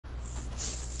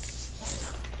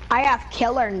I have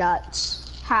killer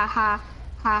nuts. Ha ha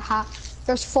ha ha.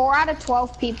 There's 4 out of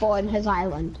 12 people in his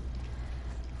island.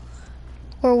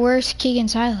 Well, where's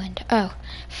Keegan's island? Oh,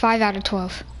 5 out of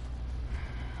 12.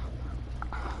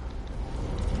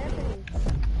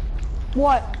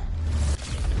 What?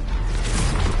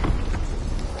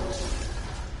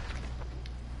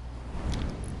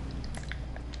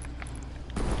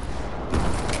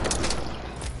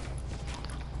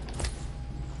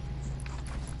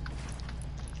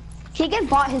 Keegan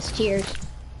bought his tears.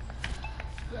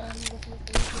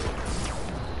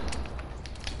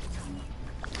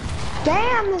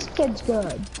 Damn, this kid's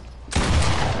good.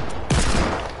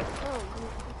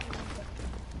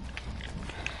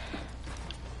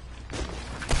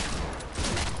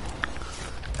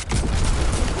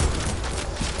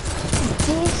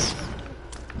 This.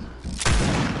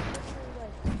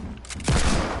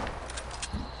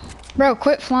 Bro,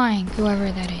 quit flying,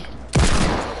 whoever that is.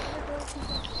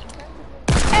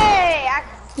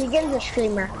 Keegan's a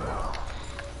streamer.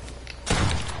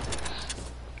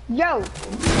 Yo,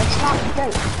 it's not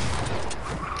good.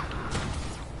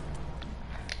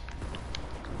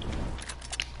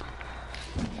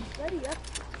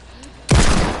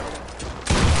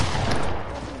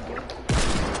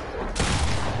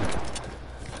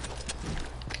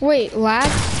 Wait, lag?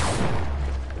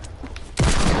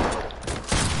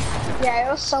 Yeah,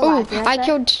 it was so Ooh, laggy. I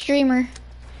killed streamer.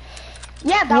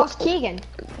 Yeah, that was Keegan.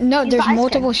 No, He's there's the Ice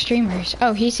multiple King. streamers.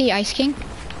 Oh, he's the Ice King?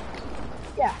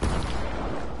 Yeah.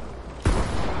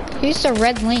 Who's the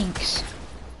Red Lynx?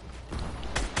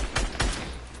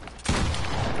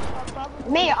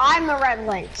 Me, I'm the Red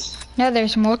Lynx. No,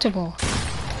 there's multiple.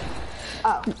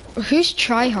 Oh. Who's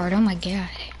Tryhard? Oh my god.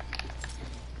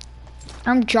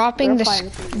 I'm dropping the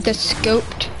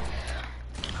scoped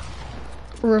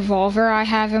revolver I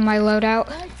have in my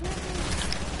loadout.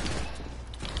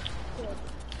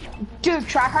 Dude,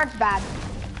 Tryhard's bad.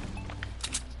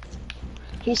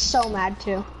 He's so mad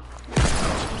too.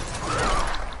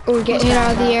 Oh, get hit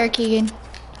out of the air, Keegan.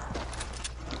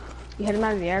 You hit him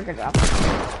out of the air, good job.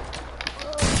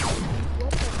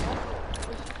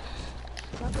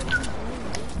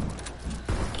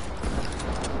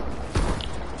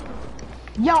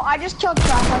 Yo, I just killed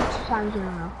Tryhard 2 times in a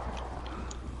row.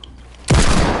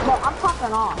 Bro, I'm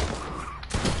popping off.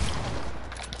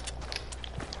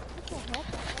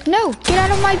 No, get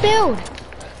out of my build.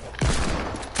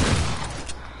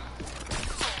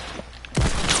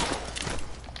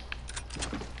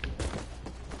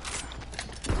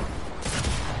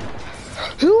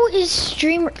 Who is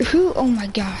streamer? Who? Oh my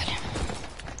god.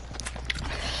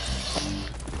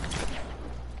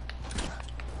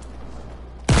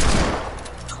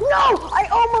 No, I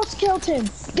almost killed him.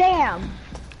 Damn.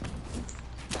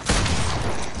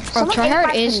 Oh,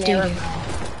 Tryhard is dude.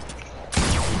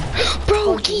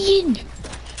 Bro, Keegan!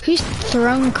 He's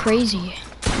thrown crazy.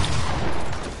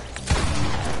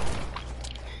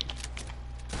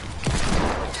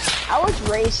 I was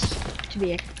raised to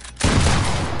be a...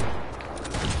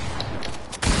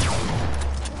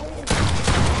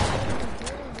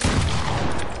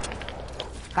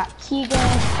 Got Keegan.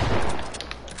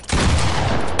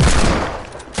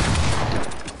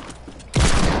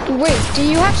 Wait, do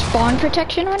you have spawn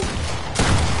protection on?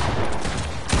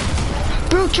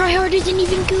 Bro, Tryhard isn't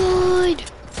even good.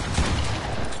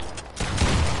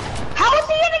 How is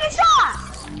he getting a shot?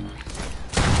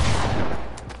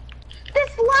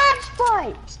 This lag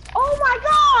spikes. Oh my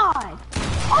god.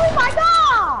 Oh my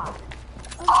god.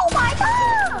 Oh my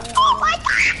god. Oh my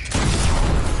god.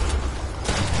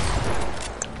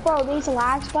 Bro, these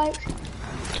lag spikes.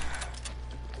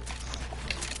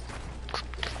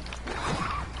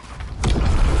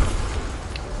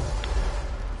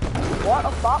 What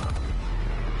the fuck?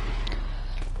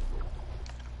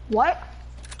 What?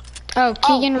 Oh,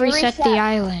 Keegan reset the reset.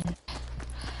 island.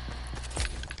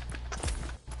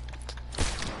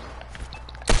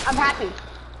 I'm happy.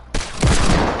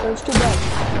 It was too big.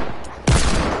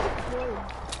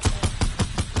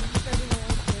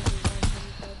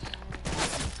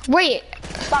 Wait,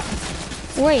 Stop.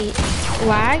 wait,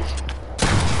 lag?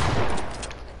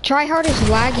 Tryhard is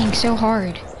lagging so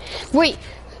hard. Wait,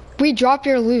 we drop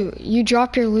your loot. You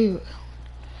drop your loot.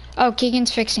 Oh,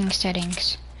 Keegan's fixing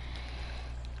settings.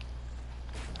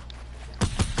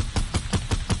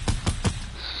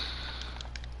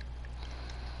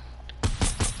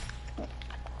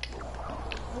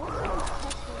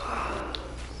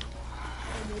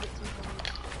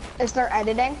 Is there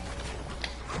editing?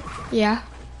 Yeah.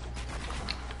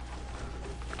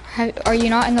 Are you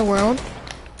not in the world?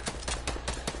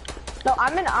 No,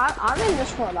 I'm in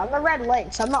this world. I'm the Red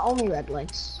Lynx. I'm the only Red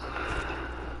Lynx.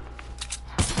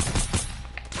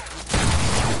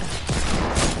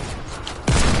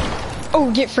 Oh,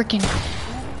 get frickin'.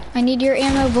 I need your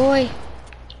ammo, boy.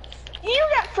 You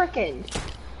got frickin'.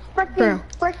 Bro.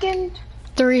 Frickin'.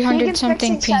 300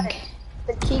 something ping.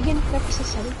 The Keegan fix the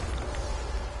setting.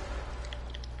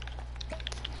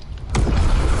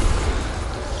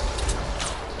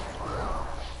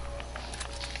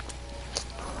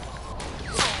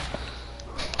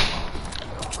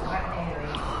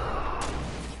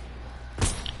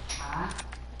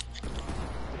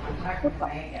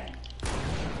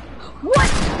 What?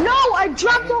 No, I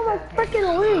dropped all my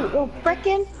frickin' loot. Oh,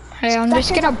 frickin'. Hey, I'm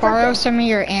just gonna borrow some of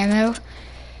your ammo.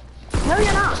 No,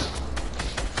 you're not.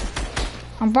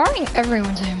 I'm borrowing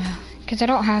everyone's ammo, because I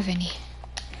don't have any.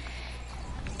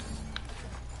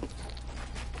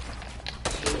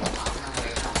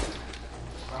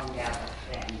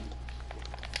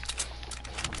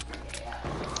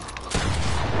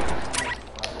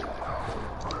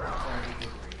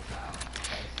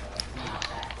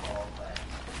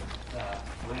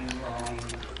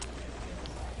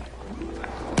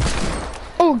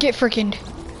 Oh, get frickin'.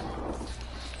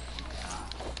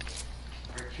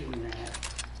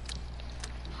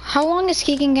 How long is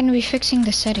Keegan gonna be fixing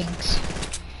the settings?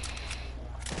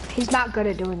 He's not good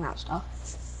at doing that stuff.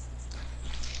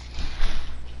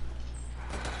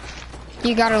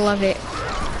 You gotta love it.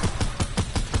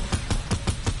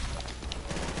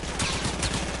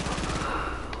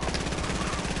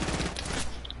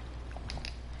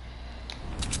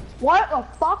 What the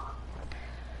fuck?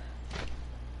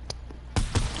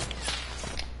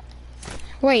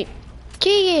 Wait,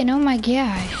 Keegan, oh my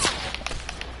god.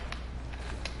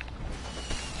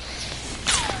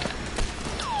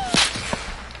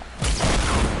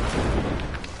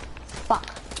 Fuck.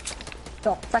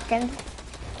 The frickin'.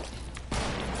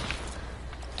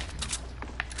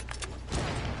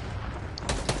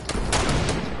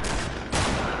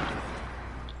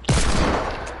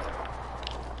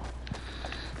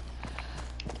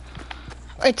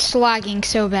 It's lagging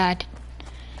so bad.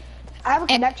 I have a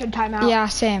connection timeout. Yeah,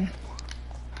 same.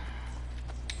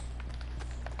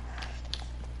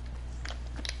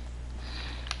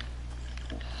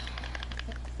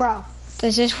 Bro.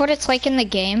 Is this what it's like in the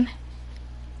game?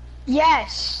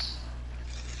 Yes.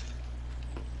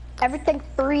 Everything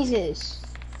freezes.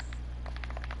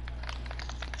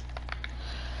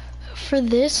 For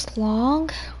this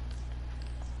long?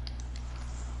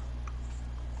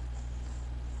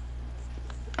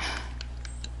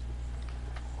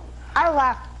 I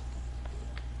left.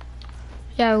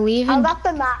 Yeah, leaving. I left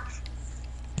the match.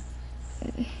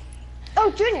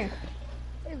 Oh, Junior.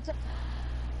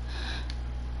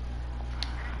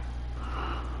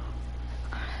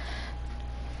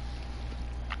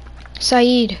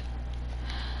 Saeed.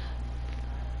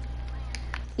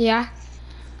 Yeah?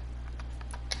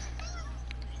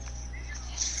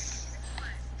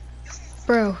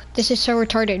 Bro, this is so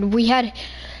retarded. We had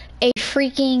a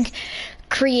freaking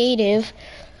creative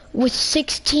with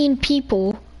 16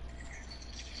 people.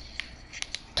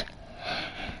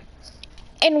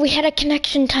 And we had a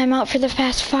connection timeout for the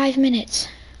past 5 minutes.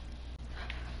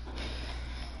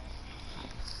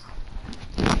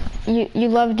 You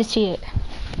love to see it.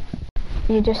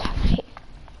 You just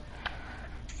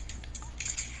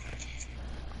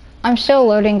I'm still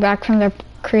loading back from the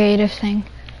creative thing.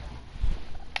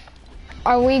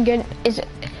 Are we good?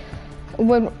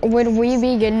 Would we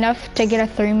be good enough to get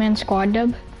a 3-man squad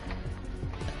dub?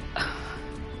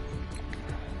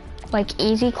 Like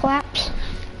easy claps?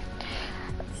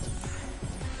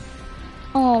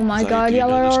 Oh my god,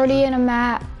 y'all are already in a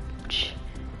match.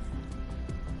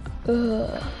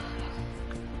 Ugh.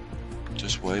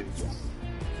 Just wait.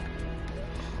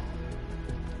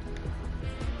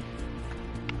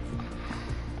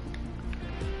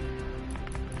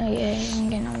 Oh yeah, I'm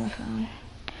getting on my phone.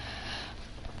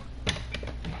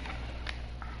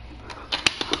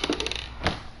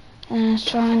 And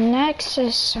so next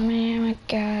is, man, I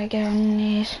gotta get on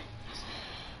these.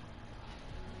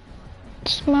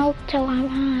 Smoke till I'm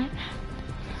hot.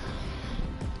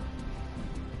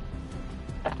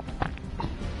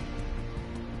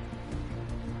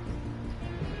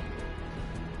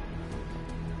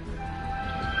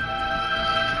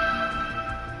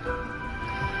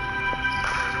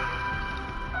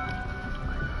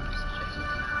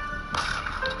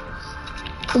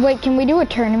 Wait, can we do a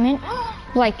tournament?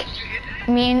 Like,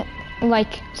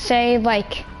 like, say,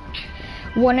 like,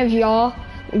 one of y'all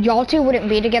two wouldn't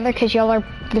be together because y'all are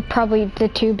probably the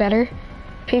two better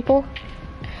people.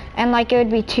 And, like, it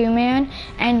would be 2-man,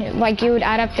 and, like, you would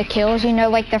add up the kills, you know,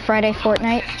 like the Friday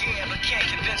Fortnite.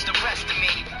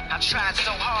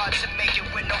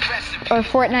 Or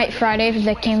Fortnite Friday for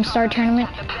the Keemstar tournament.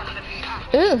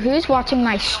 Ooh, who's watching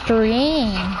my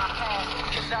stream?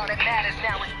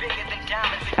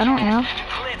 I don't know.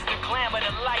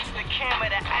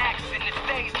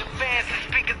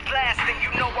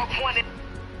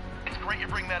 It's great you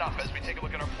bring that up as we take a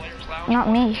look at our players' lounge. Not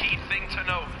me. Key thing to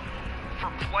note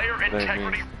for player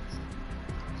integrity.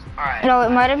 Alright. No,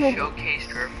 it might have been. Showcase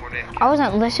Earthwood. I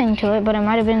wasn't listening to it, but it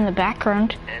might have been in the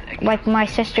background. Like my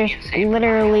sister's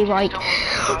literally like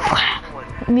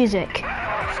music.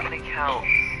 It's gonna count.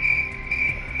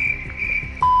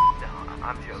 No,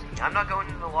 I'm joking. I'm not going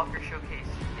to the locker showcase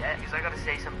yet because I gotta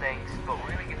say some things, but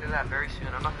we're gonna get to that very soon.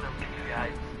 I'm not gonna leave you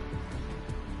guys.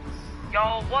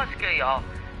 Yo, what's good, y'all?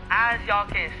 As y'all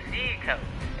can see, coach,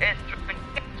 it's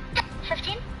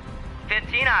 15?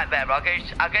 15, I bet, bro.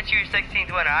 I'll get you your 16th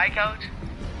winner, alright, coach?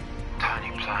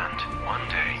 Tiny plant, one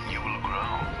day you will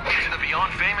grow into the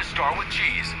beyond famous star with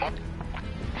cheese.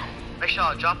 Make sure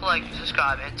y'all drop a like,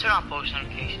 subscribe, and turn on post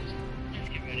notifications. Let's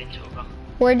get right into it, bro.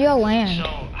 Where'd y'all land? So,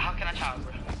 how can I try,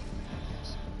 bro?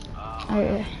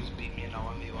 Just beat me in a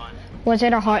 1v1. Was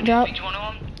it a hot drop? Each one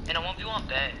of them in a 1v1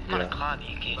 bet. I'm gonna clap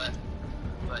you, kids.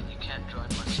 But you can't join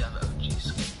once you have an OG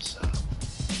skin, so.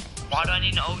 Why do I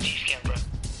need an OG skin, bro?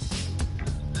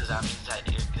 Because that means that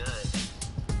you're good.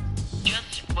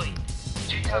 Just wait.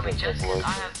 So you tell me just because I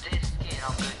have this skin,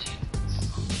 I'm good to you.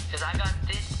 Because I got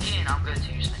this skin, I'm good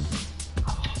to you.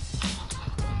 Oh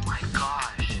my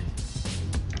gosh.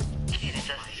 It's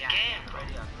a skin, bro.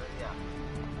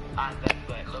 I bet,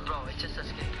 but bro, it's just a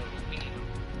skin code.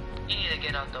 You need to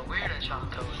get out the weird and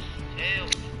shot code. Ew.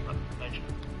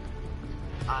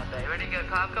 Alright, bet. You ready to get a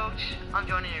clap, coach? I'm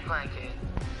joining your clan, kid.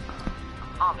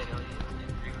 I'll video you.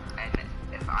 And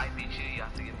if I beat you, you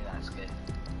have to give me that skin.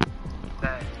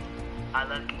 Bet. I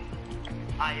love you.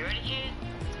 Alright, you ready, kid?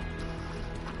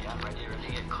 Yeah, I'm ready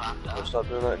to get clapped Don't up. stop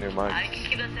doing that in your mind. I can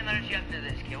keep that same energy after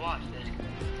this, kid. Watch this.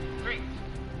 3,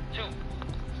 2,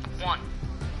 1.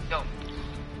 Go.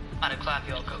 I'm gonna clap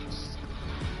y'all, coach.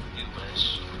 You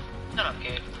wish. Shut up,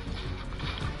 kid.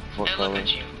 What Hey, color? look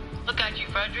at you. Look at you,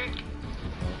 Frederick.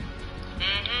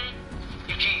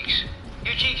 Your cheeks.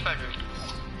 Your cheeks, Frederick.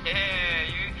 Yeah,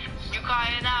 you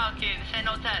quiet now, kid. This ain't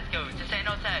no test, coach. This ain't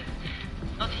no test.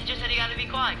 No teacher said you gotta be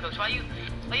quiet, coach. Why you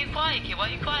quiet, kid? Why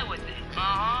you quiet with it?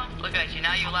 Look at you.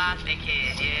 Now you laughing,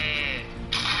 kid. Yeah.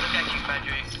 Look at you,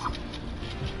 Frederick.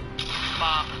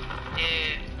 Pop.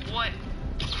 Yeah. What?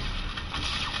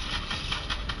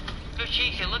 Good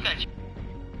cheeks, kid. Look at you.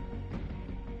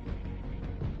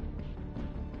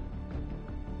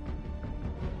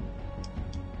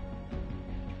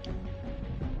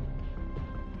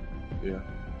 Yeah.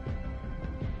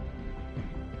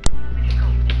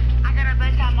 I got a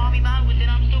best time mommy mouth with it.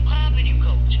 I'm still clapping you,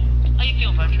 coach. How you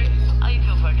feel, Frederick? How you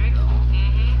feel, Frederick?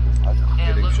 I'm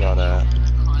getting shot at.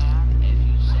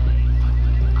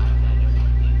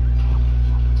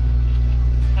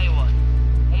 Tell you what,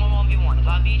 1v1. If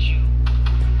I beat you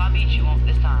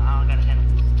this time, I don't gotta send him.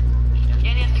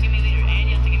 Yeah, you have to give me leader, and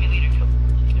you have to give me leader, coach.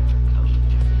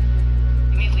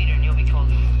 Give me a leader, and you'll be cold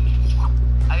leader.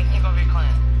 I can take over your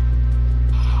clan.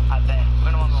 I bet.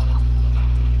 We're gonna 1v1.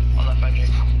 Hold up, Frederick.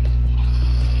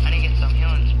 I need to get some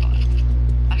healing spot.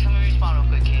 Actually, let me respawn real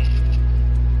quick, kid.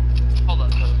 Hold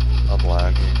up, coach. I'm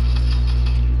lagging.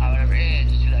 Whatever. Yeah,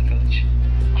 just do that, coach.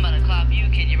 I'm about to clap you,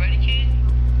 kid. You ready, kid?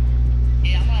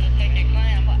 Yeah, I'm about to take your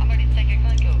clan. I'm ready to take your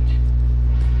clan, coach.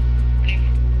 Ready?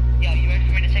 Yo, you ready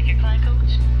for me to take your clan,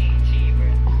 coach? Easy, bro.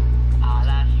 Ah,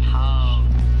 that's how.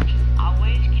 I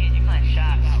wish, kid, you clan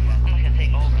shot. I'm just gonna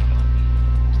take over, coach.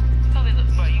 Probably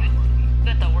look, bro, you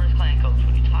got the worst clan, coach.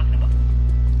 What are you talking about?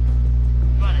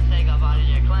 You want to take up out of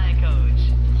your clan,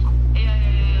 coach?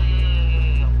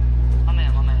 Yo. My man.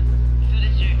 Do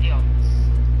this, yo.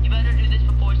 You better do this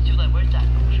before it's too late. Where's that,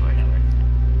 coach? Where?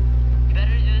 You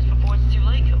better do this before it's too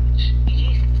late, coach.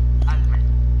 Jesus. I'm ready.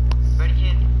 Ready,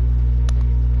 kid?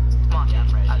 Come on, yeah, I'm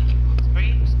ready.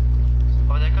 3.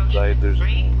 Over there, coach. Right, there's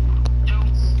 3, 2,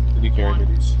 Can you carry me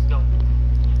these? go.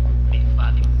 3,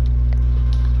 5.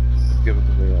 Give them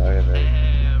to me. I have 8.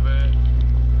 Yeah, bro.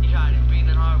 You trying to breathe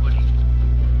in hard, would he?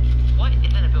 What?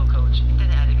 It's in a bill, coach. It's in the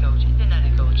edit, coach.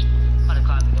 I'm gonna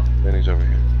climb and go. Then he's over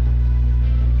here.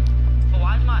 But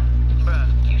why is my... Bruh,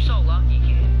 you so lucky,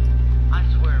 kid. I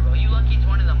swear, bro. You lucky it's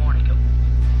 1 in the morning, coach.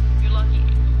 You lucky.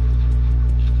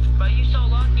 Bro, you so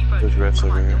lucky, bro. There's refs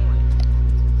over here.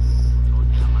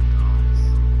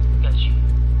 Got you.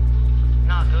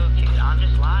 Not good, kid. I'm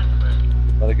just lagging, bro.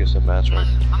 Gotta get some mats right.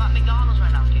 I'm at McDonald's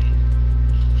right now, kid.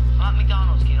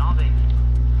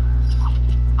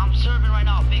 I'm serving right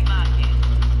now, Big Mac, kid.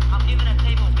 I'm giving a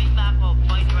table Big Mac while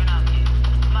fighting right now, kid.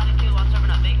 Somebody kid while serving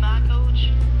a Big Mac, coach.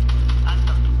 That's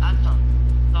tough.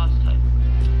 Lost type.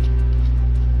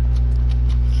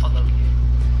 Hold up, kid.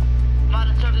 I'm about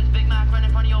to serve this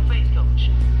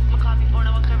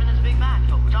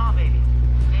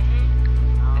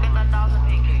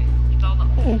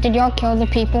Did y'all kill the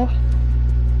people?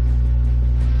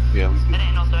 Yeah, we That did.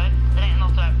 ain't no threat. That ain't no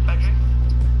threat, Frederick.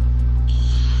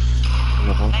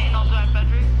 That ain't no threat,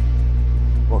 Frederick.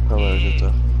 What color is it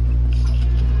though?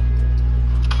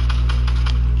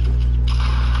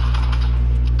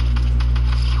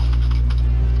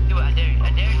 Do it, I dare you. I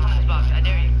dare you to this box. I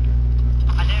dare you.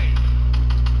 I dare you.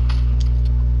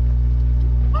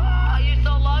 Oh, you're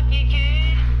so lucky,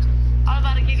 kid. I was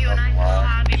about to give you a nice little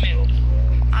happy meal.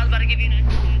 I was about to give you a nice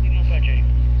little happy meal, Frederick.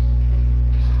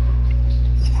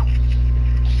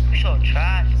 You're so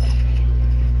trash.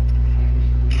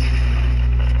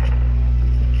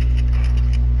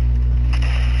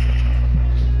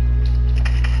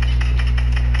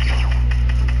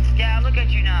 Yeah, look at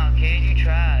you now, kid. You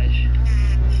trash. You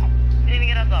didn't even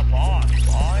get out the box,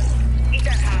 boy. Eat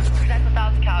that hamburger. That's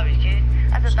 1,000 calories, kid.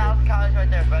 That's 1,000 calories right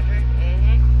there, Frederick.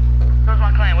 Mm-hmm. Where's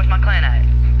my clan? Where's my clan at?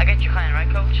 I get your clan, right,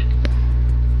 coach?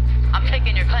 I'm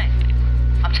taking your clan.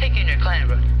 I'm taking your clan,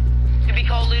 bro. You be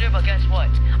co-leader, but guess what?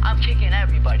 I'm kicking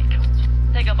everybody, coach.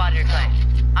 Think about your clan.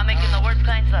 I'm making the worst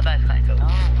clan to the best clan, coach.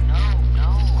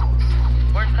 No.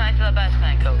 Worst clan to the best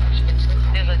clan, coach.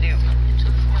 Here's what I do.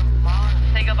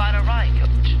 Think about it right,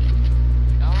 coach.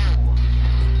 No.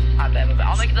 I'll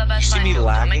make the best You see clan, me coach.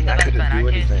 I'll make lagging? the I best couldn't clan, do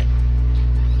I kid. anything.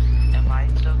 Am I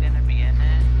still gonna be in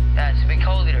it? Yeah, to be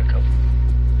co-leader, coach.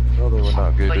 No, they were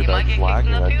not good, But dude. you I might was get kicked in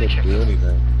lagging. the I couldn't future. do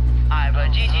anything. Alright,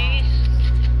 but GG's.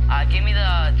 Give me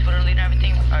the Twitter leader and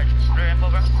everything, or Twitter info,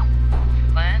 bro.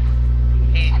 Clan?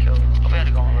 He's cool. Hope you had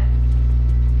to go over.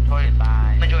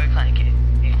 Enjoy your clan, kid.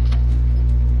 Peace.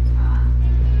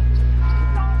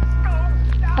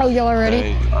 Oh, y'all are ready?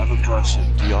 Hey, I have a question.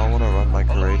 Do y'all want to run my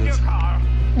creative?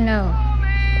 No,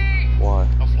 Why?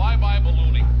 A flyby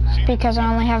ballooning. because I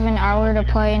only have an hour to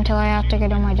play until I have to go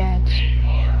to my dad's.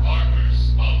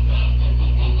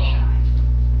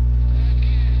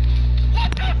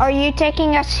 Are you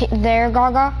taking us there,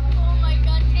 Gaga? Oh my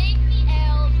god, take the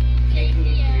L. Take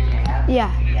the L.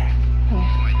 Yeah. Oh!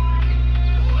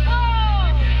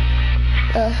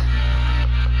 Uh,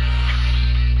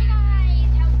 Hey guys,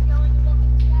 how's it going?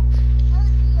 Welcome back to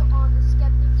another video on the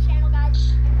Skeptic channel, guys.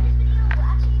 And in this video, we'll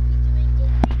actually be doing a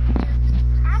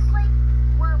act like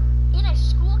we're in a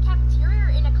school cafeteria or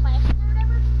in a classroom or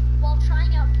whatever, while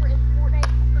trying out for a Fortnite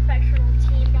professional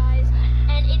team, guys.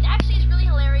 And it actually is really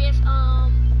hilarious.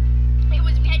 We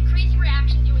had crazy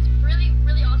reactions. It was really,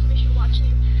 really awesome. You should watch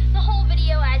the whole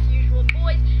video as usual,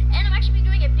 boys. And I'm actually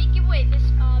doing a big giveaway this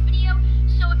video.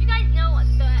 So if you guys know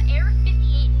the Air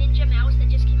 58 Ninja mouse that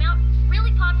just came out,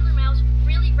 really popular mouse,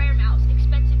 really rare mouse,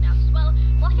 expensive mouse as well.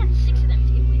 We only got 6 of them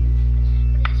to give away.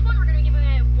 But in this one, we're going to give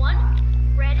away one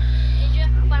red Ninja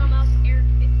Final Mouse Air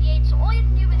 58. So all you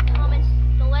have to do is comment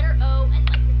the letter O and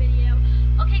like the video.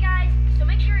 Okay, guys. So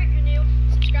make sure if you're new,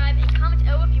 subscribe and comment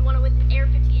O if you want to win the Air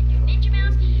 58 new Ninja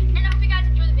mouse. And I hope you guys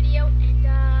enjoy the video. And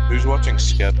Who's watching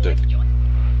Skeptic?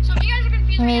 So if you guys are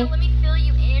confused right Me. now, let me fill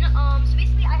you in. So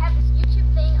basically I have this YouTube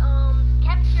thing,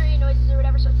 cafeteria noises or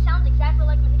whatever, so it sounds exactly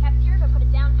like I'm in the cafeteria if I put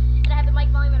it down, and I have the mic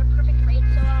volume at a perfect rate,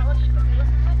 so let's just quickly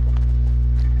listen to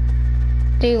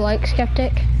it. do you like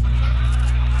Skeptic?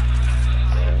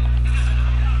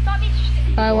 Thought me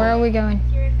interesting. Where are we going?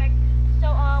 Cafeteria effect. So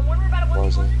when we're about to work on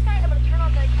this guy, I'm gonna turn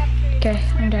on the cafeteria. Okay,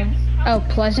 I'm done. Oh,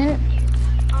 Pleasant? I'm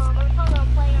telling you I'm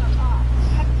playing on a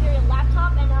cafeteria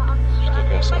laptop, and I'm just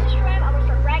I'm gonna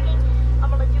start bragging. I'm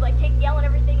gonna do like take the L and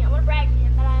everything. I'm gonna brag to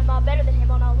him that I'm better than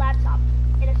him on a laptop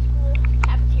in a school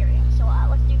cafeteria. So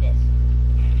let's do this.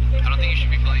 I don't think you should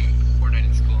be playing Fortnite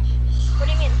in school. What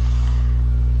do you mean?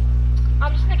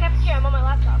 I'm just in the cafeteria. I'm on my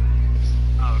laptop.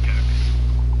 Oh, okay.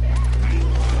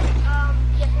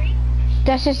 Yeah, 3,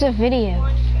 This is a video.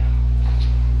 1.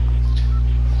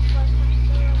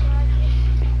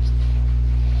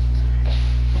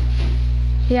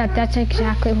 Yeah, that's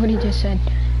exactly what he just said.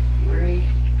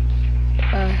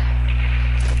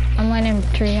 I'm letting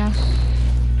Treehouse.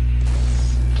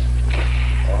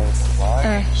 Oh,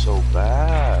 why so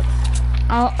bad?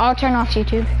 I'll turn off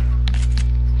YouTube.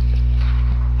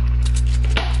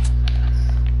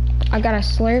 I got a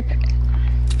slurp.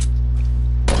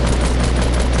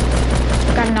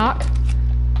 Got a knock.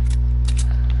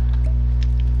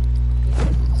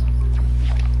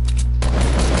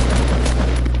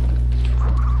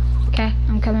 Okay,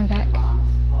 I'm coming back.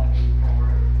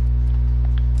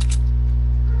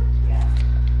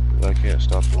 I can't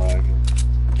stop lagging.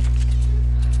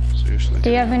 Seriously.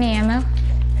 Do you have any ammo?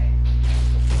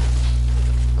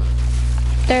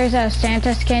 There's a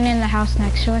Santa skin in the house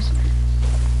next to us.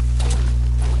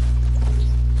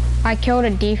 I killed a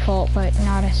default, but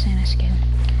not a Santa skin.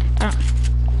 I don't.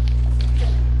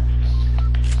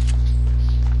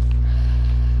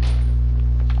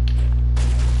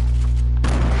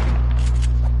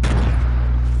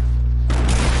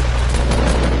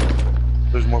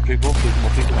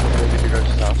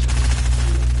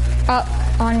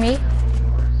 On me.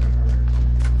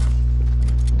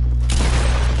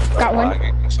 Got one.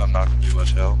 Lagging, so I'm not gonna do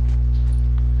much help.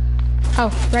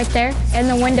 Oh, right there, in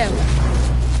the window.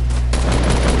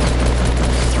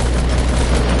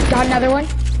 Got another one.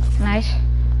 Nice.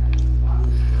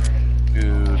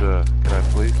 Dude, can I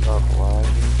please stop lagging?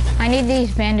 I need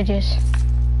these bandages.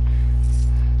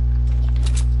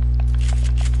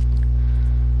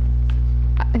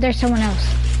 There's someone else.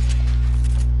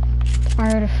 I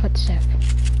heard a footstep.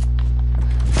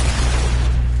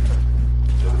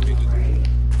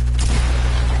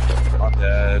 I'm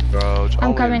dead, bro. It's I'm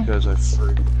only coming. because I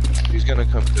freaked. He's gonna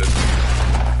come to.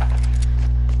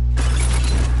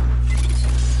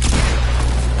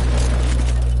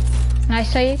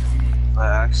 Nice, Saeed.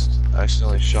 I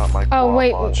accidentally shot my Oh, quad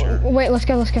wait, launcher. wait, let's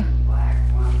go.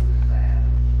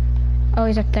 Oh,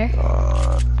 he's up there.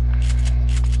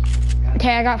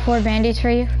 Okay, I got 4 bandies for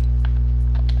you.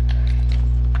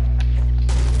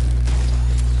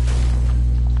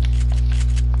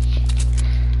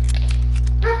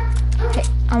 Okay,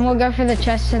 I'm gonna go for the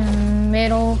chest in the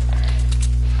middle.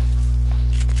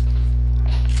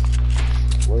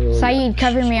 Saeed,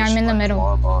 cover me, I'm in the middle.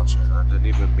 Quad launcher. I didn't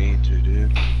even mean to,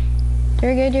 dude.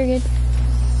 You're good, you're good.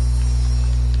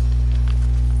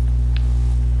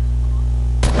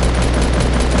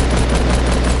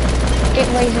 Get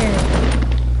laser.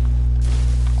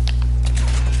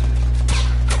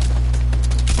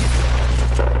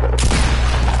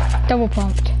 Double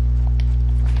pumped.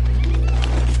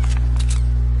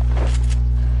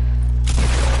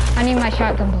 I need my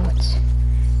shotgun bullets.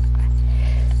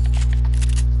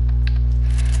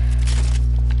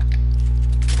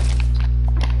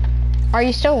 Are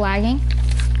you still lagging?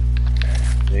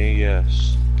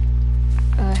 Yes.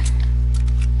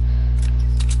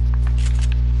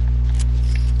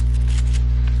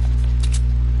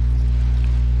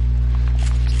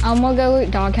 I'm gonna go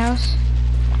loot doghouse.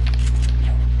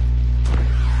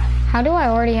 How do I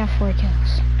already have 4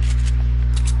 kills?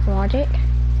 Logic?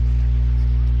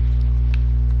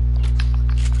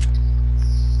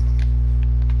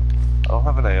 I don't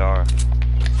have an AR.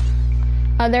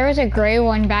 There was a gray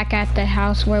one back at the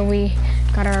house where we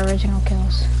got our original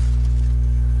kills.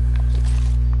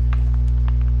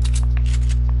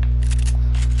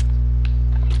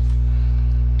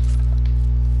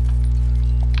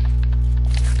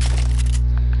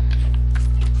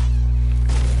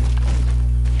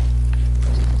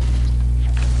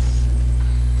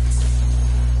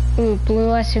 Ooh, blue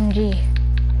SMG.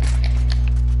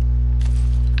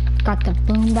 Got the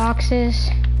boom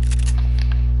boxes.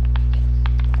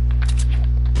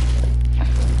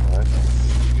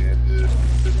 Yeah, dude.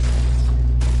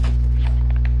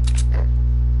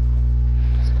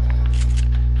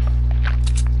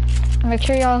 Make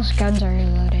sure y'all's guns are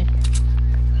reloaded.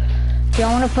 Do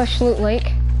y'all want to push Loot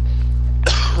Lake?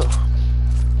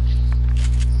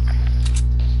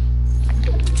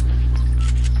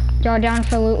 Y'all down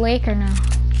for Loot Lake or no?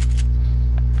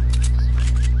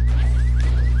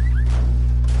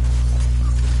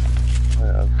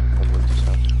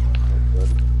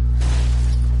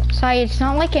 Sorry, it's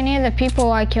not like any of the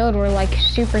people I killed were like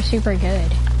super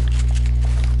good.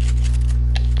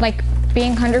 Like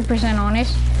being 100%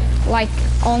 honest, like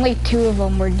only 2 of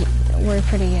them were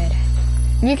pretty good.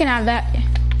 You can have that.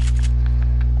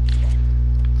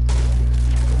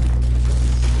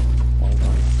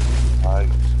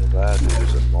 That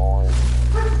is annoying.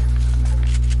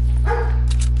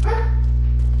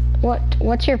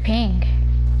 What's your ping?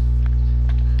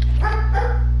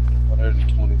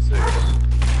 126.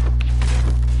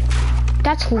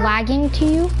 That's lagging to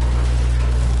you?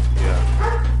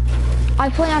 Yeah. I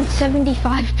play on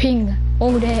 75 ping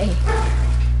all day.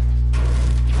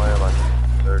 Play like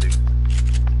 30.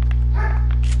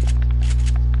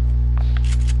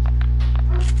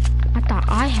 I thought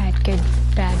I had good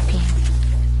bad ping.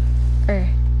 I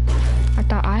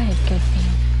thought I had good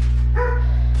ping.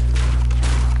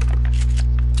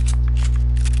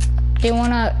 Do you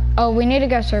wanna, oh, we need to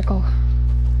go circle.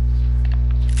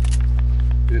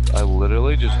 Dude, I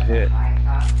literally just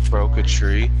broke a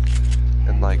tree,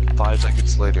 and like 5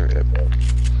 seconds later it broke.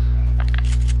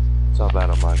 That's how bad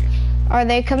I'm lagging. Are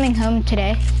they coming home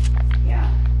today? Yeah.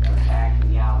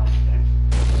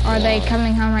 Are they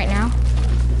coming home right now?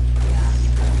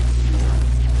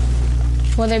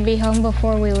 Will they be home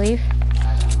before we leave? I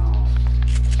don't know.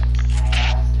 I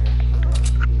asked her because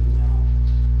she didn't know.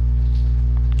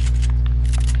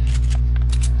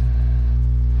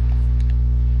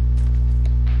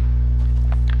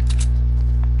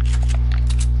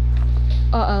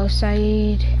 Uh-oh,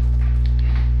 Saeed.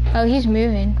 Oh, he's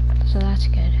moving, so that's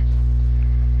good.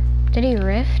 Did he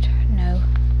rift? No.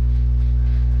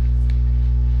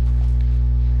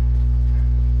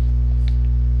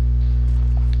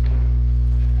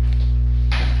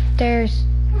 There's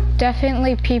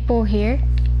definitely people here.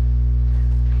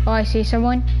 Oh, I see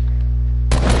someone.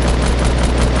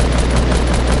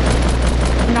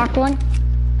 Knocked one.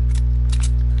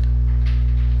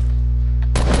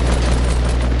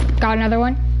 Got another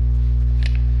one.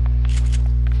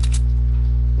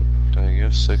 Dang, you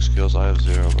have 6 kills, I have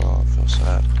 0, bro. I feel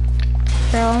sad.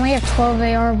 Bro, I only have 12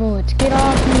 AR bullets. Get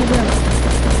off me, bro.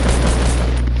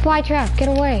 Fly trap, get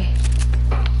away.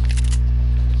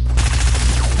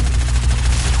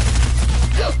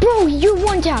 Bro, you're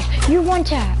one tap. You're one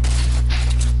tap.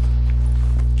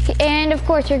 And of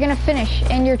course, you're gonna finish,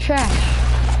 and you're trash.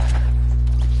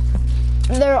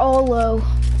 They're all low.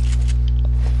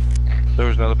 There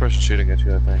was another person shooting at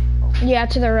you, I think. Oh. Yeah,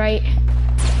 to the right.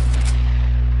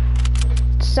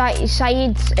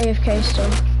 Saeed's AFK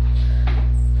still.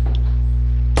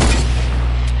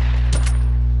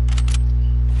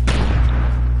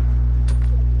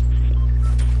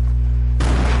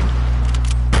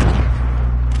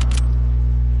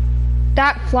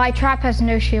 That fly trap has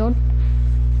no shield.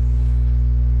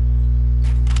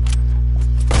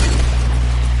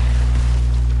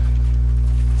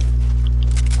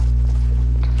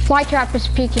 Fly trap is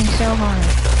peeking so hard.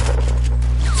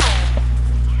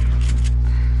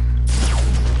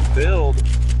 Build.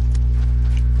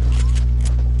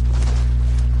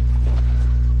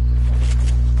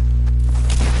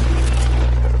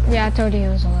 Yeah, I told you it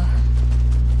was a lot.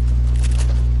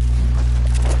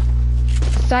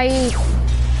 Saeed.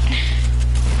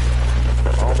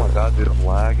 Oh my god, dude, I'm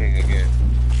lagging again.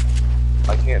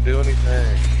 I can't do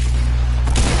anything.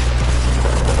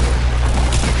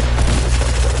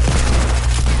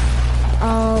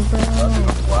 Oh, bro.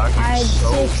 I had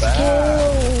so 6 bad.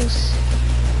 kills.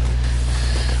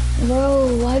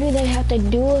 Bro, why do they have to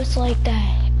do us like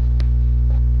that?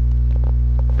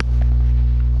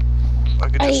 If I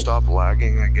could just stop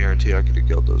lagging, I guarantee I could have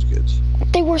killed those kids.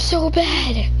 They were so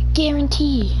bad.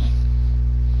 Guarantee.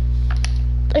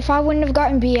 If I wouldn't have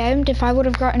gotten BM'd, if I would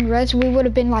have gotten res, we would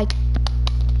have been like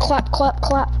clap, clap,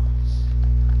 clap.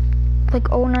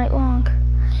 Like all night long.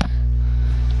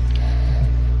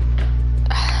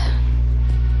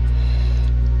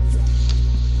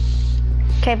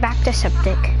 Okay, back to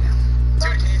septic.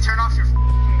 Dude, can you turn off your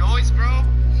noise, bro?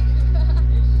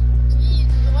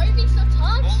 Jeez, why are you being so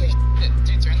Holy toxic? shit,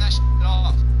 dude, turn that shit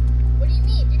off. What do you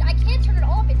mean? Dude, I can't turn it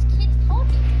off. It's kids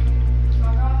talking.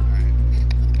 Alright.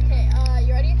 Okay,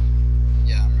 you ready?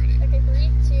 Yeah, I'm ready. Okay, 3,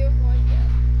 2, 1, go.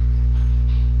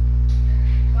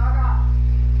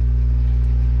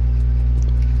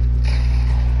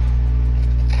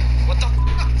 What the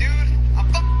fuck, dude? I'm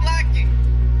fucking lagging.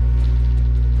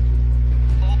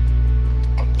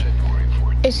 On February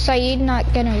 14th, Is Saeed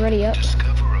not gonna ready up?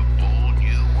 discover a bold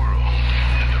new world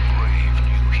and a brave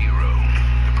new hero.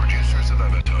 The producers of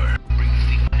Avatar bring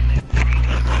the unending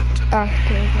event of Oh,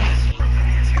 there we go.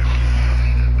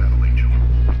 Battle Angel.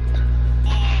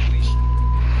 Holy shit.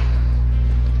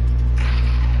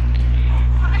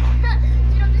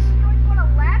 Dude, I'm just going on a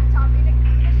laptop in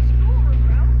a schoolroom,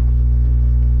 bro.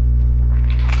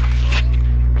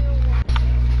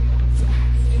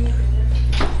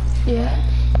 Yeah.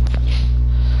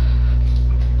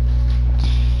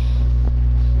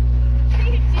 What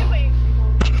are you doing?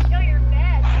 Yo, you're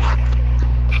mad.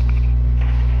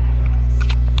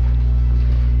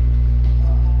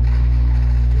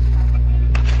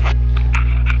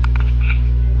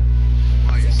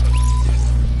 Wow, you're so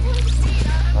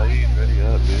How you ready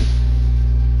up, dude?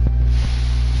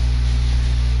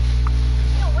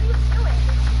 Yo, what are you doing?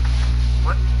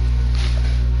 What?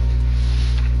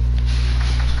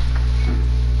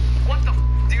 What the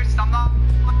dude, stop not.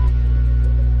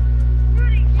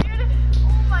 Dude, oh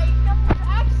my god, you're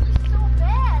actually so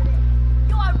bad.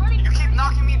 Yo, I'm running. You keep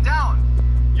knocking me down.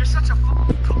 You're such a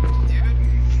fucking cook, dude.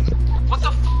 What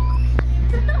the fuck?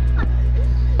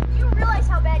 You realize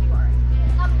how bad you are.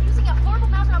 I'm using a horrible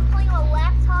mouse and I'm playing on a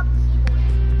laptop keyboard.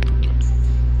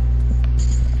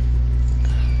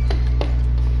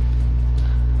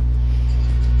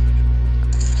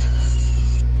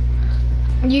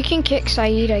 You can kick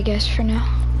Saeed, I guess, for now.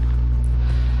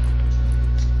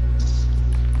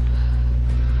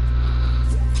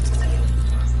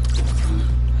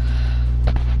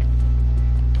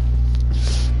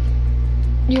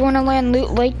 You want to land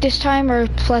Loot Lake this time or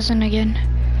Pleasant again?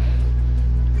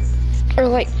 Or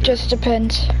like, just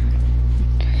depends.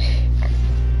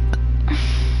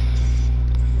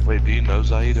 Wait, do you know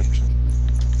Zaid?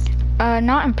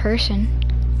 Not in person.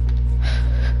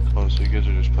 Oh, so you guys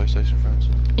are just PlayStation friends?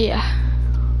 Yeah.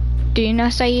 Do you know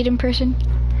Saeed in person?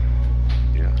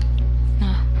 Yeah.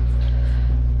 No.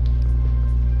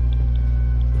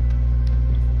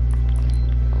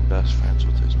 I'm best friends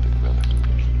with his big brother.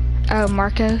 Oh,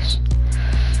 Marcos.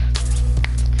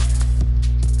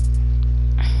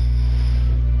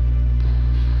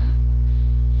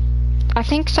 I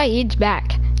think Saeed's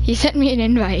back. He sent me an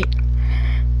invite.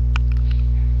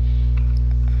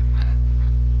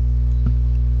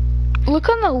 Look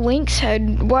on the link's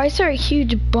head. Why is there a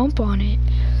huge bump on it?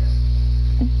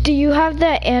 Do you have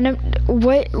that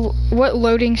what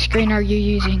loading screen are you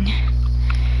using?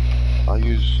 I'll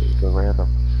use the random.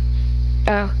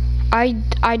 Oh,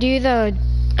 I do the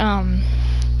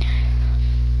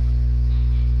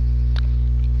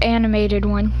animated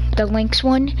one, the Lynx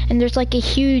one, and there's like a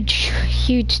huge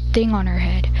thing on her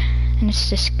head, and it's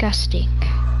disgusting.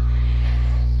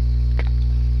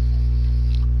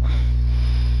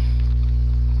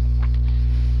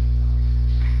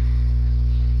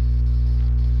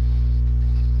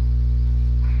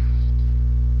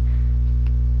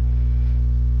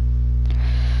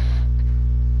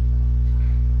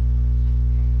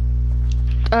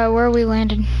 Where are we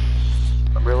landing?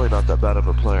 I'm really not that bad of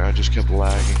a player. I just kept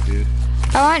lagging, dude.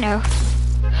 Oh, I know.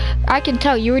 I can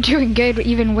tell you were doing good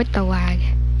even with the lag.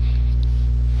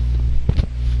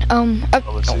 I'm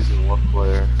a season 1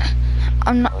 player.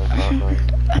 I'm not.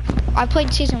 I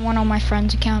played season 1 on my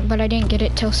friend's account, but I didn't get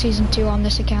it till season 2 on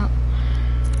this account.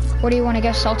 What do you want to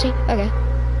go, Salty? Okay.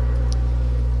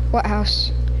 What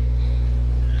house?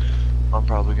 I'm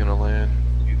probably gonna land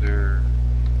either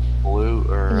blue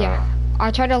or Yeah. I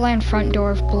try to land front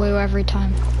door of blue every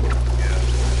time. yeah,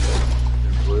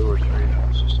 blue or tree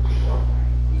houses.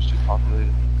 Blue's too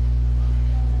populated.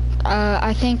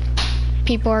 I think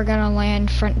people are gonna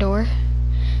land front door.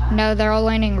 No, they're all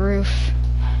landing roof.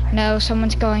 No,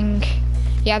 someone's going.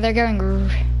 Yeah, they're going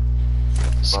roof.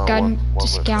 One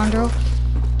Scoundrel.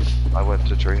 I went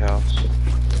to treehouse.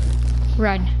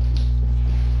 Run.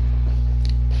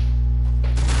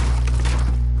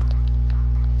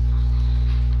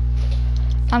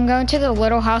 I'm going to the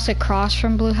little house across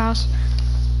from blue house.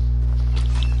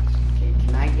 Okay,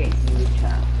 can I get you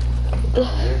to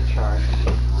your charge?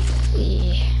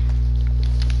 Yeah.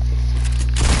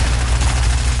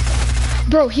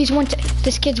 Bro, he's one tap.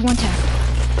 This kid's one tap.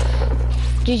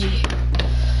 GG.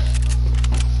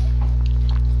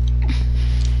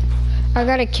 I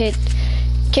got a kid.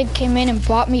 Kid came in and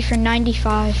bought me for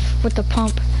 95 with the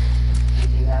pump. Did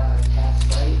you have a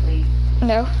test lately?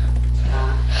 No.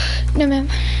 No, ma'am.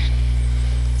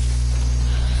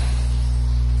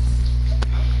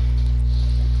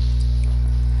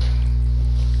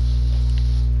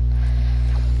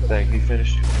 Dang, he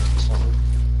finished something.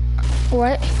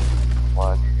 What?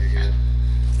 Why?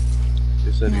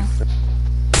 You said No.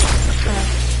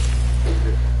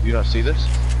 he You not see this?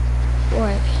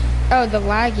 What? Oh, the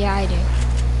lag? Yeah, I do.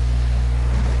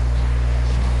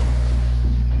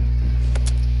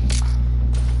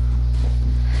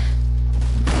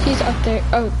 He's up there.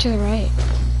 Oh, to the right.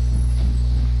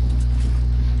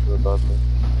 Above me.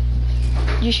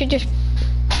 You should just...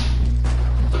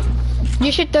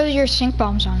 You should throw your stink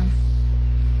bombs on him.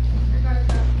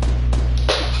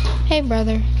 Hey,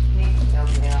 brother.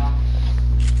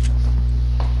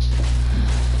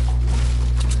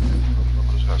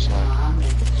 Somebody's got sniped.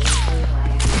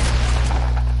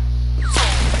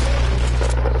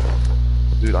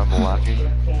 Dude, I'm lacking.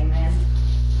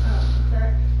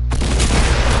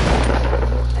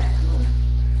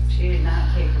 She did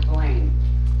not take the blame.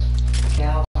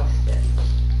 Cal did.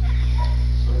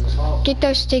 Get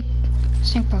those stink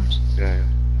bombs. Yeah.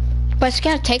 But it's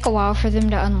gonna take a while for them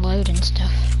to unload and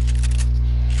stuff.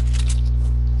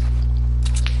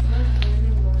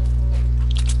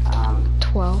 Um,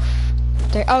 12.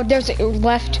 There. Oh, there's a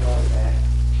left.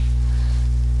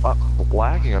 I'm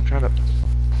lagging. I'm trying to.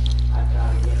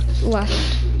 Left.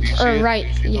 Do you see Or it? right. Do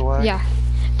you see the lag? Yeah.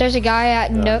 There's a guy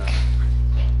at Nook.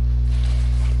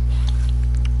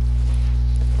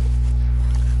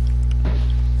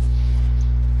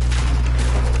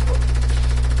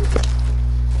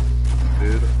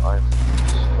 Dude, I'm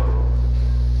so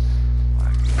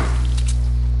lagging.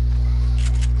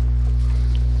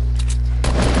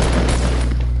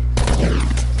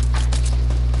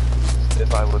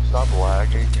 If I would stop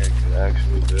lagging and could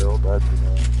actually build, that'd be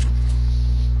nice.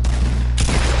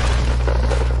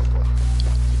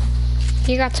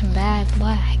 You got some bad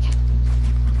lag.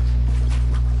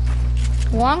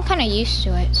 Well, I'm kind of used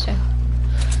to it, so.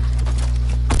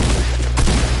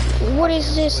 What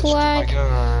is this Switch to my lag?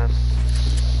 gun.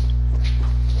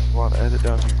 Come on, edit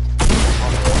down here.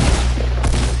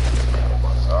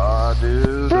 Ah,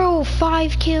 dude. Bro,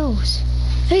 5 kills.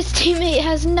 His teammate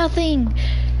has nothing.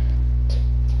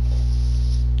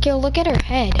 Yo, look at her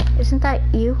head. Isn't that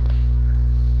you?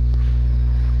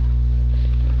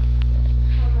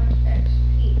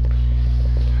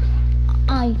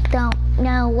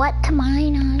 what to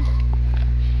mine on?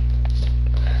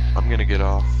 I'm gonna get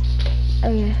off.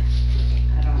 Oh yeah.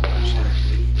 I don't know where she's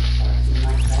parking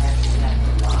like that. You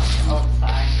have to walk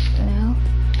outside. No.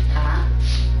 Huh?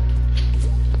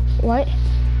 What?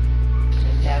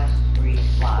 Just have street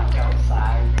locked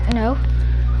outside. No.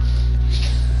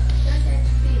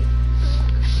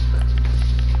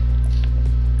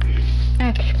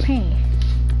 XP.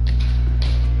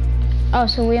 Oh,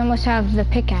 so we almost have the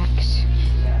pickaxe.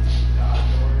 Yes, car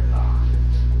doors on.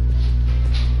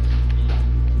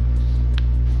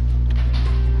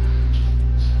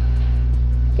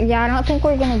 Yeah, I don't think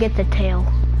we're gonna get the tail.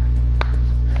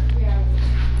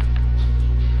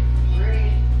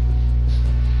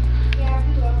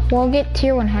 We'll get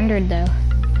tier 100 though.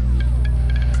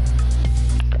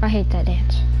 I hate that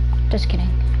dance. Just kidding.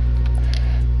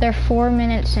 They're 4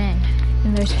 minutes in,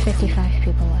 and there's 55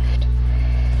 people left.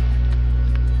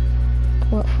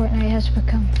 What Fortnite has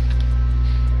become.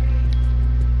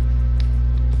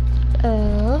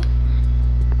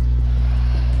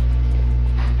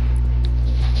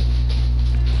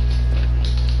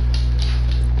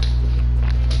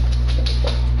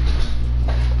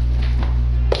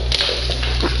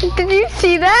 Did you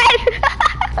see that?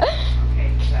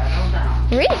 Okay, settle down.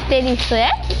 Reese, did he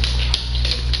slip?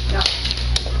 No.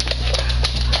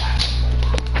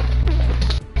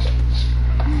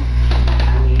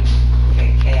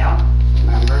 Okay, Kale,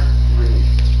 remember? Breathe.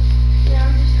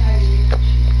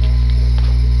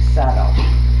 Settle.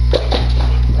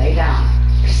 Lay down.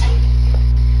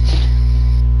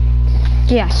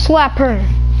 Yeah, slap her.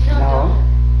 No,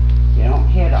 you don't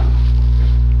hit them.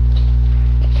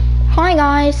 Hi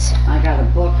guys. I got a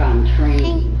book on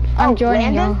training. I'm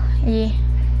joining Landon? y'all.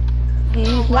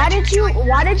 Yeah. Why'd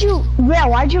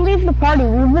you leave the party?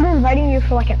 We've been inviting you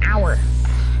for like an hour.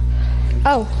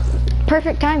 Oh,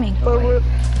 perfect timing. But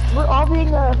we're all being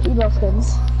female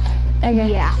skins.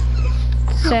 Okay. Yeah.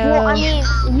 So, Well, I mean,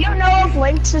 you don't know if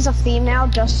Lynx is a female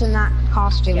just in that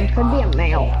costume. It could be a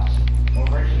male.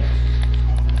 Over here.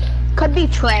 Could be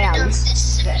trans.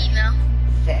 Sit.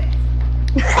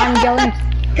 I'm going.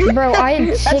 Bro, I had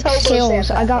That's 6 Hobo kills.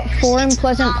 Santa. I got 4 in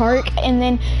Pleasant Park, and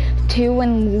then 2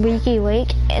 in Leaky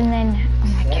Lake, and then oh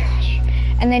my gosh,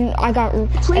 and then I got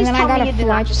Please and then tell I got me you a did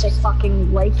not flag. just say fucking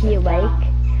Lakey Lake.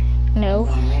 No,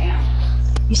 Oh, man.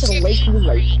 You said Lakey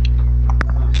Lake.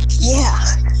 Yeah.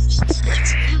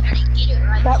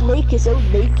 That lake is so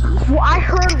lakey. Well, I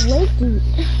heard lakey.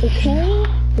 Okay?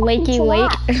 Lakey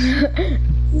Lake.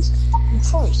 It's fucking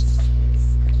choice.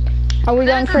 Are we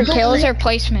going for kills or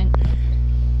placement?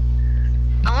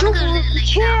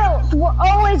 Kills! We're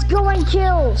always going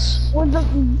kills! We're the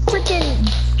freaking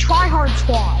tryhard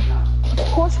squad. Of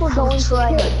course we're going for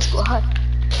kills.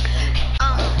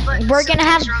 We're gonna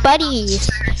have buddies.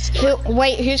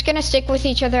 Who's gonna stick with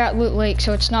each other at Loot Lake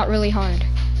so it's not really hard?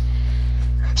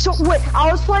 So wait,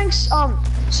 I was playing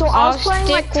I'll playing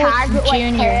like stick with tag with like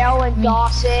Junior. Kale and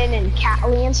Dawson and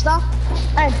Catley and stuff.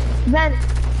 And then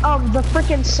the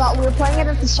freaking we were playing it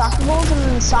at the soccer goals, and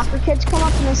then the soccer kids come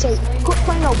up and they say, quit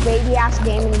playing no baby ass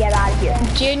game and get out of here.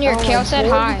 Junior, And I'm Kale like, said "Boy,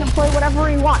 hi. You can play whatever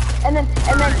you want." And then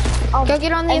Go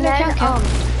get on the and other then, account,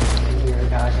 Kale. Your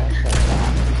dog, I said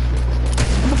that.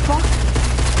 What the fuck?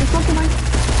 The fuck am I?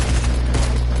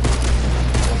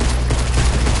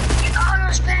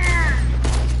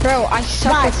 Bro, I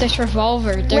suck Guys, with this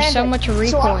revolver. There's so Landon, much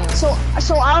recoil. So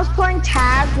I was playing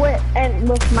tag with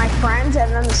my friends,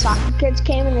 and then the soccer kids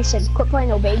came and they said, "Quit playing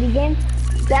no baby game."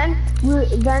 Then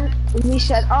we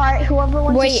said, "All right, whoever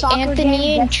wins the Wait, soccer Anthony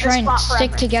game and gets the Trent spot stick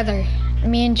forever." together.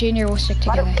 Me and Junior will stick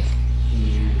Why together.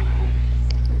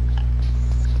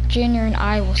 Junior and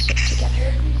I will stick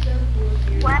together.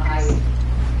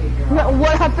 No,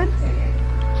 what happened?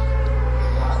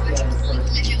 We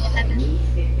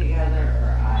stick together or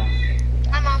I stick?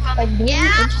 Like, being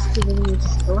interested in you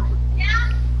still.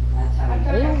 That's how we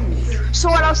do it. So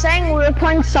what I was saying, we were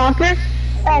playing soccer,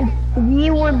 and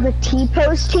we were the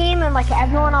T-post team, and like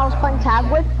everyone I was playing tag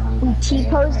with, we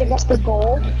T-posed against the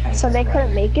goal, so they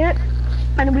couldn't make it.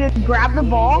 And we would grab the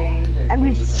ball, and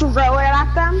we'd throw it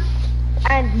at them.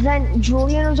 And then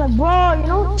Julian was like, "Bro, you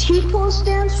know what T-post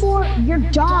stands for? You're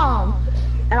dumb."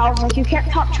 And I was like, "You can't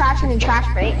talk trash in trash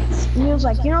baits." And he was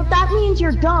like, "You know what that means?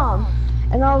 You're dumb."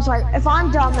 And I was like, "If I'm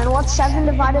dumb, then what's 7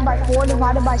 divided by 4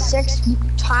 divided by 6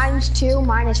 times 2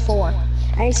 minus 4?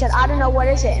 And he said, "I don't know, what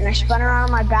is it?" And I spun around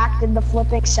on my back, did the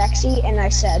flipping sexy, and I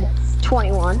said,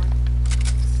 21.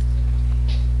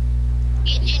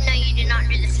 You did not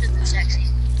do the flipping sexy.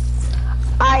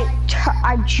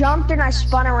 I jumped and I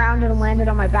spun around and landed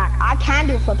on my back. I can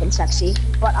do flipping sexy,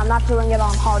 but I'm not doing it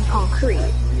on hard concrete.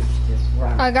 Just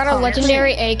run. I got a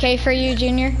legendary AK for you,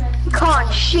 Junior.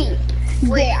 Can't cheat.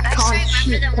 Wait, Yeah, I can't just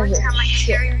cheat. remember that one time my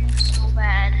carry was so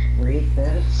bad. Read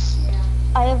this.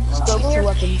 I have scope 2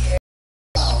 weapons.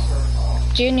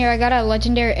 Junior, I got a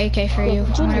legendary AK for you.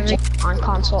 Whenever. On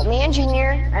console. Me and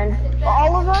Junior and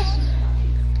all of us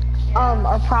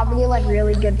are probably like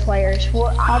really good players.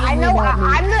 Well, I know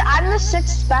I'm the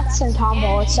 6th best in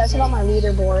combo. It says it on my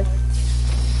leaderboard.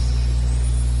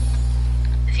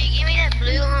 If you give me that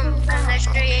blue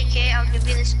legendary AK, I'll give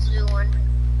you this blue one.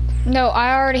 No,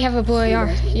 I already have a blue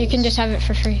AR. You can just have it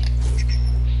for free.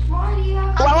 Well,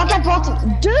 I want that bolt.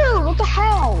 Dude, what the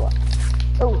hell?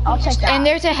 Oh, I'll take that. And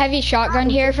there's a heavy shotgun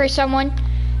here for someone.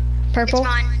 Purple. It's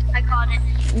mine. I caught it.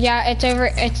 Yeah, it's over.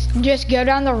 It's just go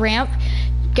down the ramp.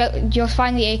 Go. You'll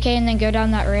find the AK and then go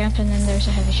down that ramp and then there's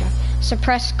a heavy shot.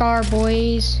 Suppress scar,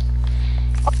 boys.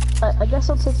 I guess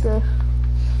I'll take the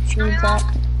green tack.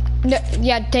 No,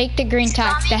 yeah, take the green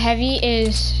tack. The heavy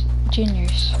is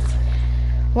Junior's.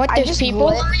 What? I There's just people?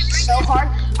 glitched so hard.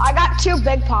 I got 2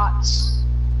 big pots.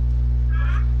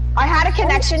 I had a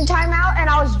connection timeout and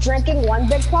I was drinking 1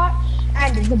 big pot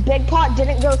and the big pot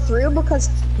didn't go through because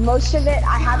most of it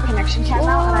I had a connection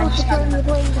timeout and I just had the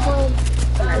plane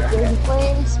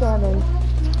spamming.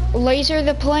 Laser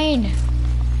the plane.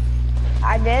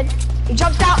 I did. He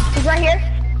jumped out. He's right here.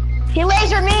 He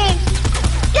lasered me.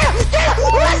 Yeah,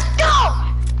 let's go.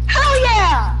 Hell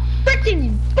yeah.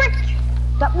 Frickin' frick.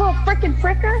 That little frickin'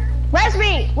 fricker. Res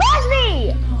me.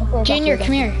 Junior,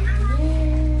 come here.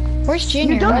 Where's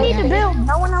Junior? You don't right need now? to build.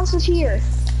 No one else is here.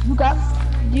 You guys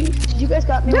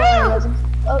got me. Dude! While I wasn't.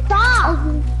 Oh, Stop!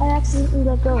 I accidentally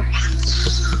let go.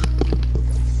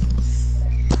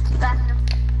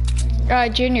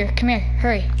 Junior, come here.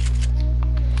 Hurry.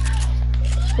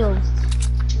 Skills.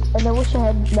 And I wish I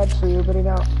had meds for you, but I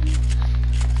don't.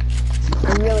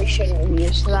 I really shouldn't have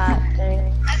used that thing.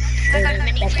 I got a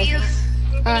mini for you.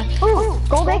 Ooh,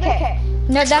 gold AK.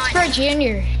 No, that's for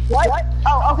Junior. What?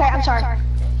 Oh, okay, I'm sorry. I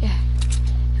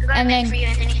got And a mini then- for you,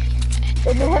 Anthony.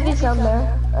 There's a heavy sound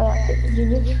there.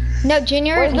 Junior. No,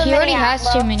 Junior, Where's the he already mini at, has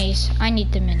 2 bro? minis. I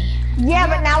need the mini. Yeah,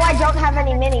 but now I don't have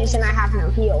any minis and I have no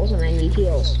heals and I need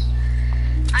heals.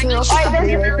 I need Alright,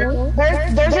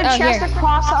 there's a Oh, chest here.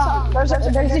 across, there's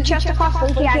a chest across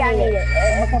Leaky, I need it.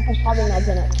 There's probably meds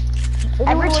in it.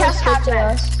 Every chest has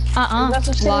meds.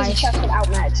 There's a Lies. chest without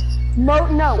meds. No,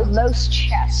 most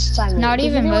chests, I mean. Not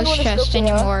even anyone most wanna chests scope it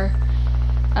out? anymore.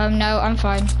 No, I'm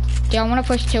fine. Do y'all want to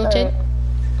push tilted?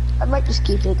 I might just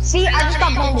keep it. See, I just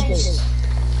got bandages.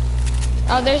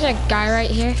 Oh, there's a guy right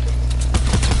here.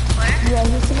 Yeah,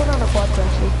 he's someone on a quad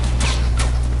actually.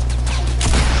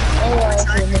 Oh, yeah, I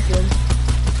see him, I see him.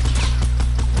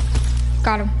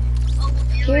 Got him.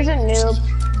 He's a noob.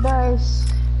 Nice.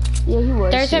 Yeah, he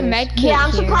was. There's a med kit Yeah,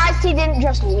 I'm here. surprised he didn't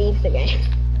just leave the game.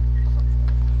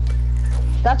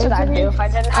 That's what I'd do if I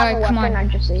didn't have Alright, a come weapon. on.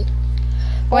 I'd just leave.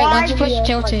 Wait, Why let's do push you-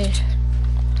 tilted.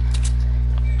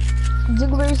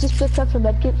 Dingleberries just picked up a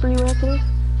medkit for you, Anthony.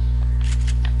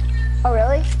 Oh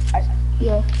really?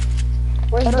 Yeah.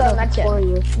 Where's I the don't know if it's medkit? for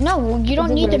you. No, you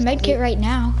don't need the med kit right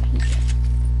now.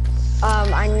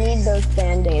 I need those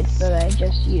band-aids that I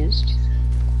just used.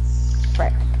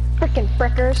 Frick. Frickin'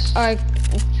 frickers. Alright,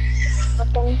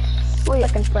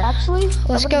 Frickin' frick. Actually,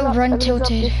 let's go run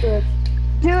tilted.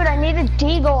 Dude, I need a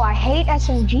deagle. I hate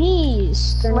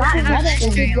SMGs. They're not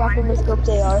If you drop in the scoped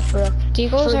AR for a...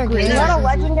 deagles are Is good. that a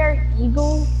legendary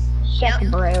eagle? Shut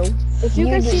bro. If you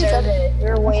guys see deserve that, it.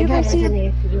 You're way you better guys see than me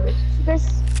if you do it. you guys...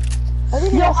 I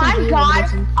think Yo, that's I'm something God.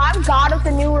 amazing. I'm God of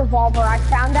the new revolver. I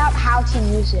found out how to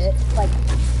use it. Like,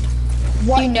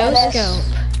 what You know this- scope.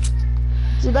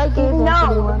 Did I give Anthony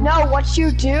No, one? no. What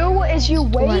you do is you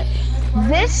wait.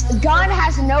 This gun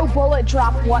has no bullet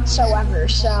drop whatsoever.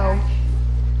 So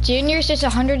Junior's is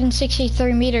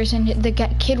 163 meters and the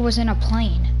kid was in a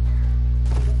plane.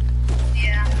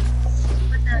 Yeah.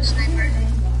 With the sniper.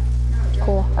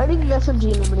 Cool. I need an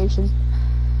SMG elimination.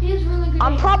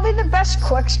 I'm probably the best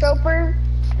quickscoper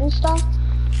and stuff.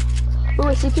 Oh,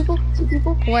 I see people? See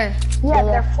people? Where? Yeah,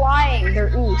 they're flying. They're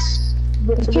east.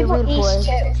 There's They're people redeployed. east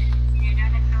too.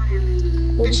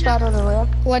 They just got on the ramp.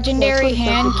 Legendary Yeah,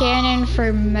 hand cannon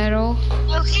for metal.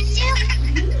 Oh, can you?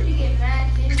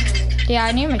 Yeah,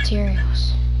 I need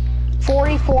materials.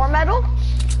 44 metal.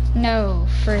 No,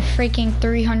 for freaking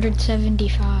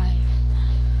 375.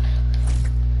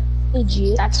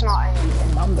 Legit. That's not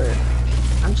a number.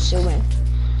 I'm suing.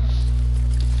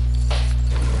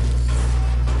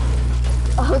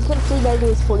 I was gonna say that it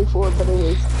was 44, but it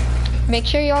is. Make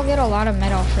sure y'all get a lot of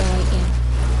metal for late game.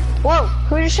 Whoa,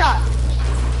 who just shot?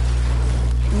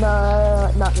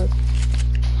 No, not me.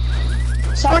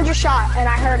 Someone just shot, and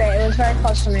I heard it. It was very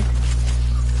close to me.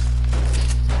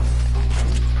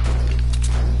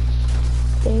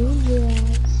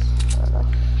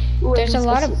 There's a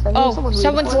lot of. Oh,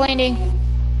 someone's landing.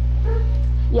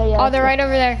 Yeah. Oh, they're right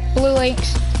over there. Blue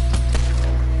links.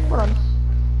 Hold on.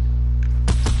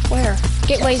 Where?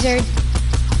 Get lasered.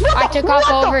 I took off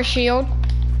over shield.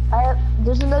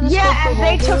 There's another. Yeah, and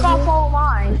they took off all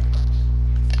mine.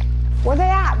 Where they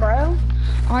at, bro?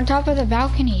 On top of the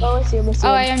balcony. Oh, I see him. Oh,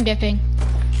 I am dipping.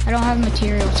 I don't have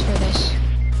materials for this.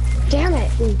 Damn it.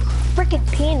 Frickin'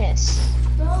 penis.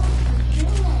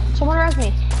 Someone res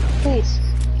me. Please.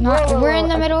 We're in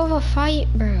the middle of a fight,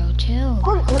 bro. Chill.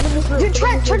 Dude,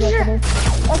 Trent.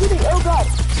 Everything. Oh god.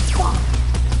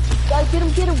 Fuck. Guys,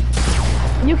 get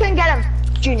him. You can get him,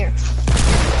 Junior.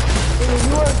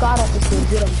 You are a god at this game.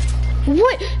 Get him.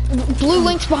 What? Blue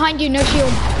links behind you, no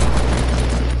shield.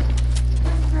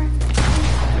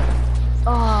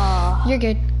 You're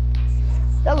good.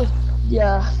 That was,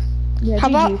 yeah. How GG.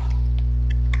 about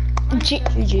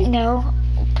GG. No.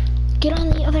 Get on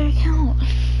the other account.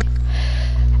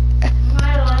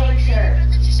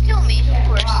 Just kill me, of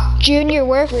course. Junior,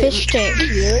 we're fish stick.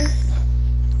 Really?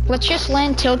 Let's just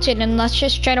land tilted and let's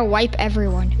just try to wipe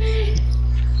everyone.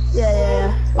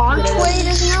 Yeah. Wait,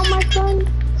 is now my friend?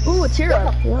 Ooh, a tear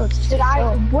up.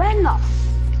 Yeah, When the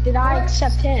f did I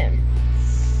accept him?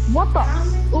 What the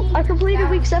f? Ooh, I completed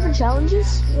week 7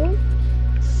 challenges. Yeah.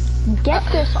 Get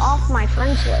this off my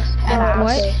friends list.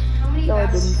 What? No, I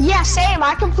didn't. Yeah, same.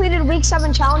 I completed week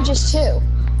 7 challenges too.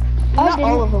 Not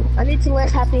all of them. I need to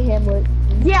land Happy Hamlet.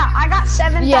 Yeah, I got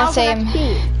 7,000 Yeah, same.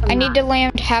 XP. I need to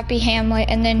land Happy Hamlet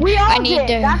and then We all I need did.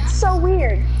 to. That's so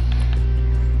weird.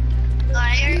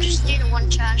 I just did one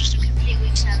challenge to complete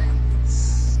week 7.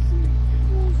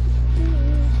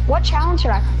 What challenge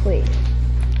should I complete?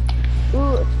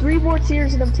 Ooh, 3 more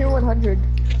tiers and I'm tier 100.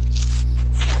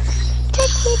 Take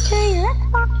me to your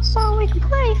Xbox so we can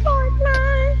play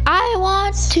Fortnite. I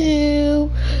want to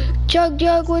jug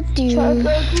with you.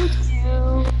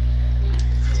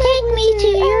 Take me to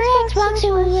your Xbox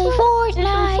and we'll play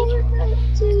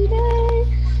Fortnite. Today.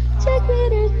 Take me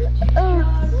to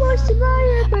what's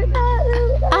tomorrow, but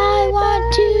I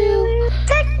want to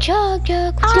jug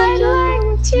with I you.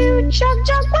 like to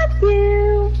jug with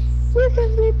you. we can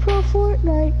be pro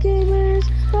Fortnite gamers.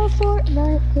 Pro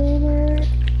Fortnite gamers.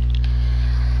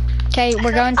 Okay,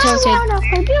 we're going I tilted. wanna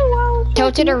play duo.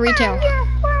 Tilted or retail?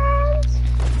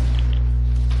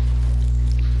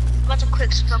 What's a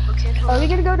quick stop, okay? Are we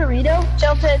gonna go to Rito?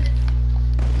 Tilted.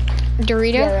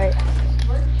 Dorito? Yeah, right.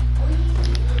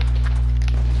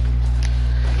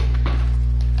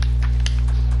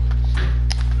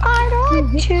 I'd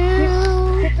like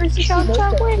to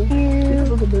jug with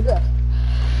you.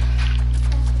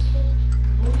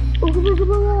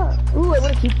 Ooh,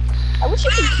 I wish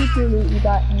you could keep your loot you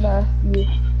got in the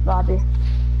lobby.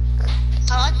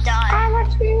 I'll die. I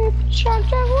want to jug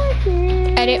with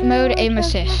you. Edit mode, aim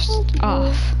assist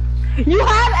off. You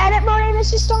have edit mode aim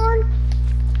assist on?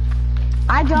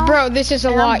 I don't. Bro, this is a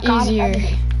lot easier.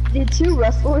 The 2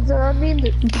 Rust Lords are on me,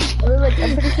 but I'm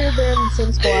pretty sure they're in the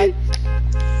same squad.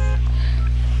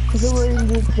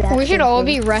 We should all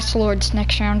be Rust Lords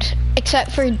next round,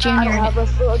 except for I don't Junior have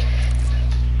Rust Lord.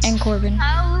 and Corbin.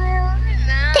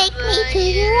 Take me to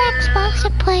your Xbox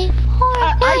and play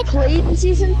I played in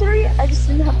season 3, I just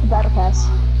didn't have the battle pass.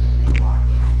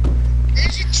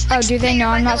 Oh, do they know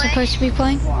I'm not supposed to be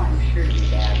playing?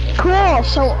 Cool.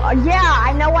 So yeah,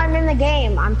 I know I'm in the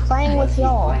game. I'm playing with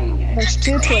y'all. There's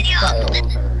 2 Twitch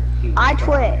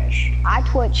players. I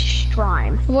Twitch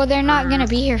stream. Well, they're not gonna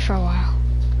be here for a while.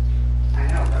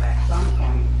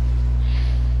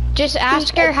 Just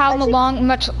ask her how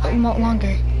much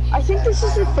longer. I think this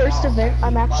is the first event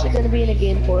I'm actually going to be in a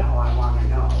game for.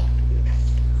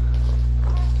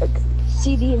 Like,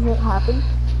 see the event happen.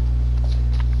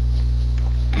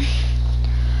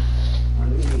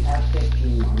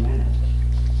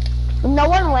 No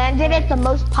one landed at the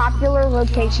most popular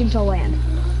location to land.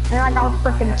 And I got a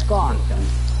frickin' scar.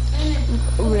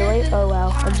 Really? Oh wow,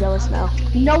 I'm jealous now.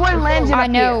 No one landed I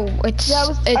up know here. it's Yeah, I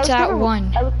was at gonna-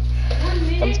 1. I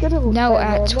was gonna No,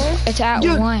 land there. it's at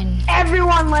Dude, 1.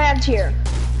 Everyone lands here.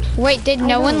 Wait, did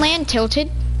no one land tilted?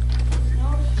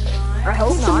 I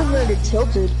hope Someone not. landed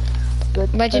tilted. But I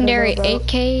don't Legendary know about-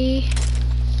 8K.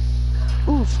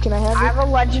 Oof, can I have I it? have a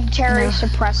legendary No.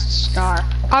 suppressed star.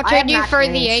 I'll I trade have you max for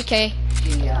the range. AK.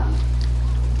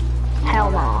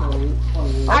 Hell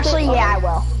no. Actually, yeah, I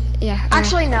will. Yeah.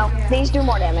 Actually, no. These do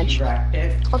more damage.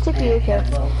 I'll take the AK.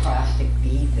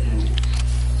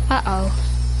 Uh-oh.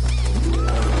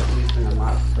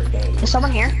 Is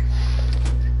someone here?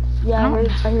 Yeah,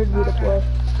 I heard Rita play.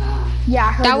 Yeah,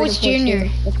 I heard That Rita was play Junior.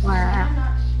 too. That's why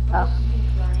I-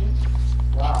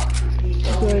 Oh.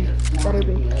 Good. Better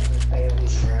be.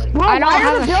 Bro, I don't why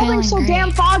have are a the buildings so feeling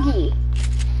damn foggy?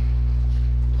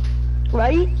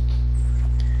 Right?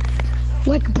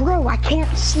 Like, bro, I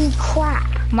can't see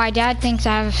crap. My dad thinks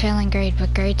I have a failing grade,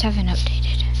 but grades haven't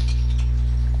updated.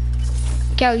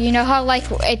 Yo, you know how like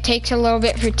it takes a little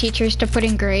bit for teachers to put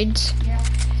in grades? Yeah.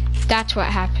 That's what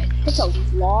happened. It's a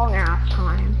long ass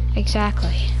time.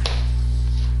 Exactly.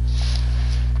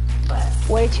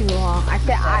 Way too long.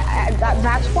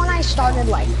 That's when I started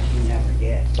like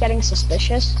getting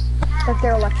suspicious. Like they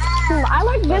were like, I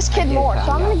like this kid more,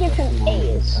 so I'm gonna give him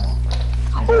A's.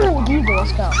 Ooh, Deagle,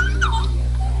 let's go.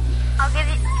 I'll give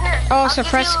you. Here, Oh, I'll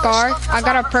suppress give you scar. a I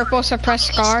got a purple suppress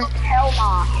scar. Hell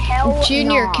nah. Hell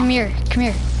Junior, nah. come here. Come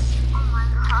here. Oh my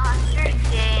gosh, you're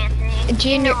gay, Anthony.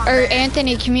 Junior, or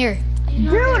Anthony, come here.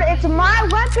 Dude, it's my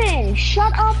weapon.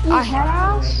 Shut up, you head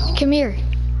ass. Come here.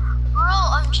 Bro,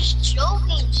 I'm just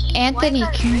joking. Jeez, Anthony,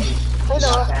 why come here.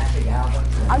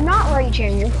 I'm not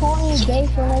raging. You're calling me gay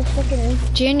for no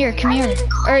freaking. Junior, come here.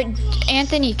 Or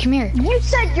Anthony, come here. You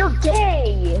said you're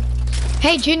gay.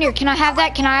 Hey, Junior, can I have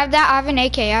that? Can I have that? I have an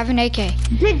AK. I have an AK.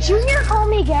 Did Junior call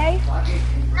me gay?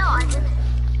 No, I didn't.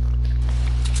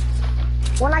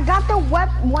 When I got the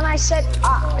when I said,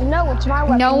 no, it's my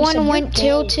weapon. No you one said went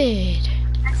you're gay. tilted.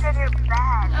 I said you're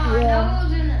bad.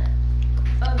 Yeah.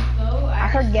 I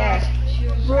heard gay.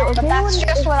 Bro, But that's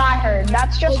just what I heard.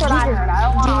 That's just what I heard. I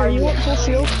don't want to Junior, argue. you want full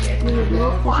shield? Junior, you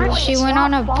want full shield? She went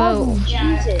on a boat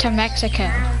Jesus. to Mexico.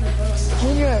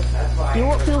 Junior, you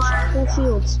want full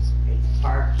shields?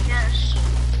 Yes.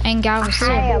 And Galveston.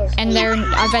 And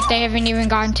I bet they haven't even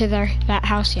gotten to that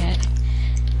house yet.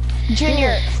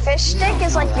 Junior, fish stick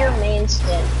is like your main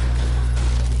stick.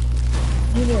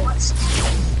 Junior.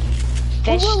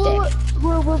 Fish stick.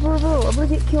 Bro, I'm gonna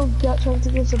get killed trying to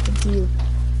do something to you.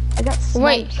 I got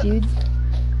sniped, dude.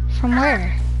 From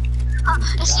where?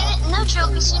 No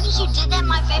joke, as soon as you did that,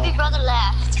 my baby brother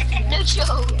laughed. No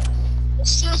joke. As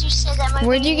soon as you said that, my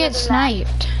Where'd baby you get brother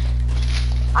laughed. sniped?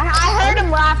 I heard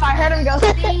him laugh. I heard him go.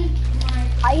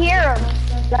 I hear him.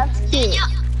 That's cute.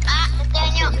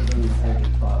 Daniel.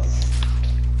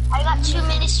 I got 2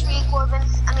 minutes for you, Corbin.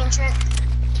 Trent.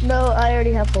 No, I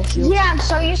already have full shield. Yeah, I'm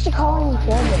so used to calling you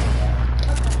Corbin.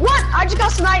 What? I just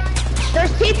got sniped.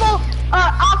 There's people.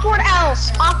 Awkward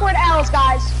L's,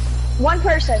 guys. One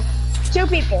person. 2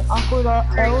 people. Awkward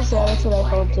L's, yeah, that's what I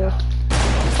called too.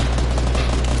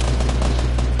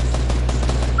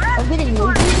 I'm getting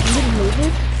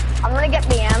lasered. I'm gonna get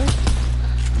BM.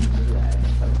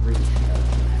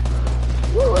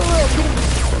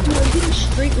 I'm getting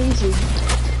straight lasered.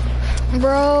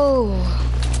 Bro.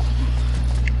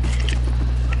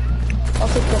 I'll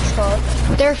take that star.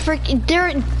 The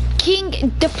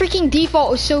freaking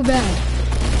default is so bad.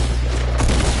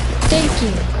 Thank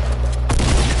you.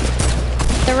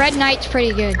 The Red Knight's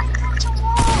pretty good.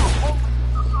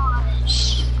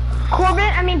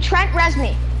 Trent, res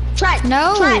me. Trent.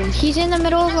 No, Trent. he's in the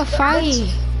middle of a fight.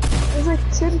 There's like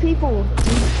 10 people.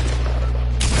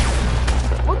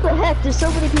 What the heck? There's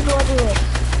so many people everywhere.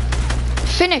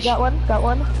 Finish. Got one.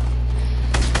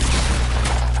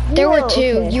 There Whoa, were 2.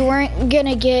 okay. You weren't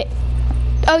gonna get.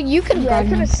 Oh, you could have Yeah, I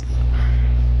gotten him.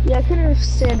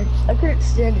 I couldn't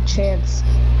stand a chance.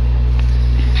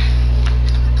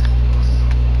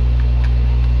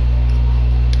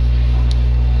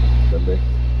 Remember?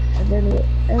 And then it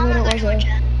was a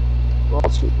Wall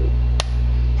Street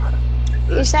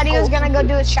league. He said he was gonna go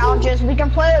do his challenges. We can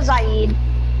play with Zaid.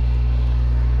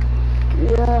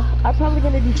 Yeah, I'm probably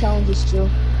gonna do challenges too.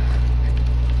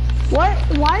 What?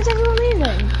 Why is everyone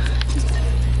leaving?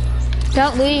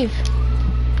 Don't leave.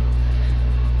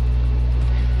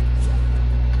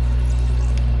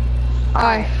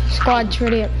 Alright, squad's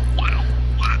ready up.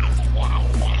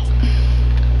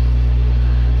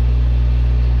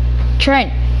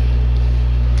 Trent.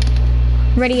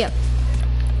 Ready up.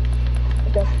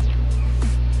 Okay.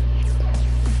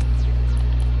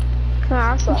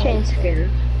 Change skin.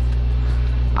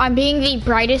 I'm being the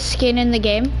brightest skin in the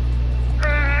game.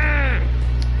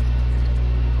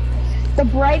 The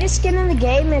brightest skin in the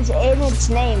game is in its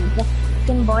name, the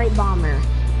fucking Bright Bomber.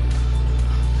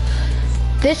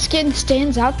 This skin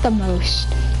stands out the most.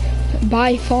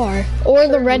 By far. Or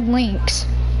the red links.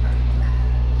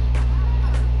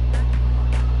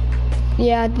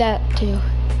 Yeah, that too.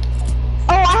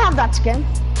 Oh, I have that skin.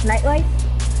 Nightlight?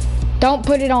 Don't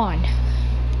put it on.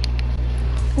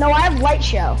 No, I have Light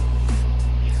Show.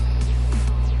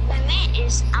 What I meant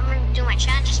is, I'm gonna do my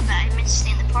challenges, but I meant to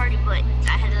stay in the party, but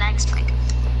I had a lag spike.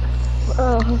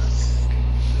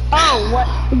 Oh, what?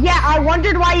 Yeah, I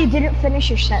wondered why you didn't finish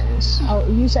your sentence. Oh,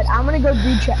 you said, I'm gonna go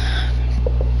do chat.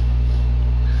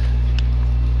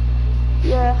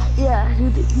 Yeah, you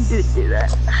did do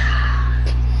that.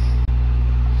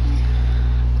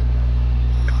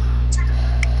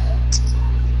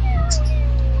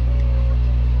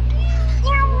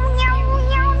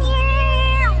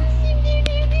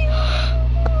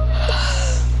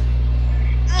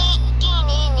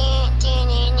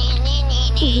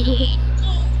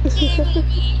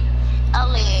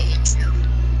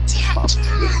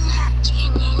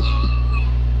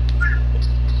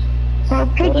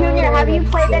 Hey Junior, have you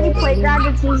played any Playground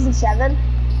in Season 7?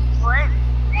 What?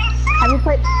 Have you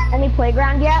played any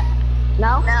Playground yet?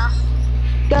 No? No.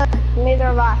 Good, neither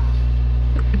have I.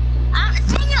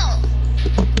 Daniel!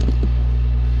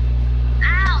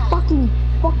 Ow!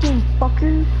 Fucking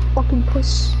fucker, fucking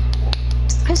puss.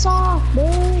 Piss off,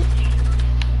 bitch.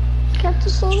 Get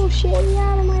this little shit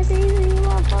out of my baby.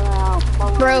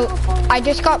 Bro, I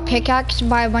just got pickaxed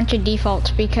by a bunch of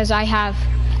defaults because I have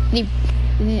the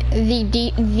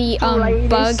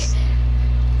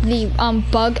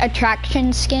bug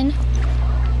attraction skin.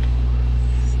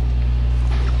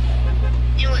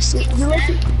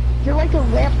 You're like a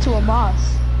lamp to a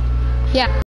moss.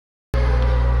 Yeah.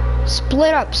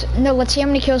 Split up. No, let's see how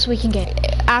many kills we can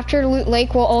get. After Loot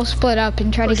Lake, we'll all split up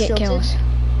and try to get kills.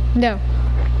 No.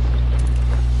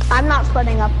 I'm not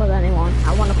splitting up with anyone.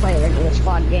 I want to play a regular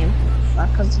squad game.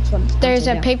 Because it's what it's There's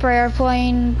a paper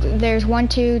airplane. There's 1,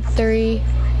 2, 3.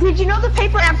 Did you know the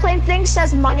paper airplane thing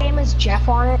says my name is Jeff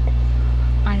on it?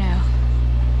 I know.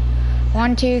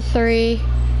 1, 2, 3.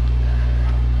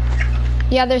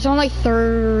 Yeah, there's only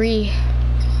 3.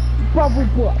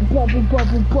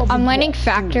 I'm landing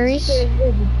factories.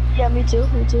 Yeah, me too.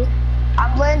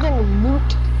 I'm landing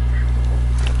loot.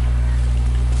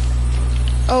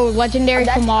 Oh, legendary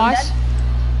FAMAS.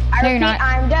 I No, you're repeat, not.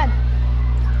 I'm dead.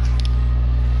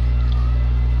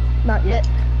 Not yet.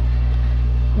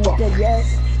 Not dead yet.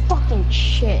 Fucking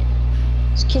shit.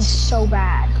 This kid's so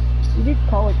bad. You did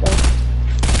call it though.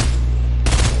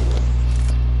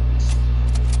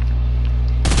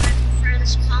 For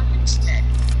this pump instead.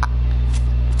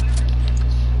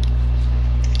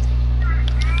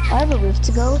 I have a rift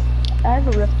to go.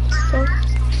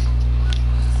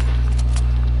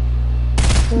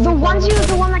 The onesie was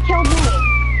the one that killed me.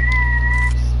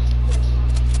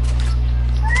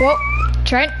 Well,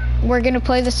 Trent, we're gonna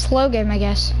play the slow game, I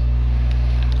guess.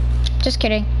 Just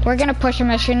kidding. We're gonna push him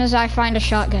as soon as I find a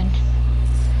shotgun.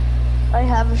 I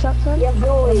have a shotgun. Yeah,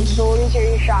 Billy's are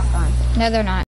your shotgun. No, they're not.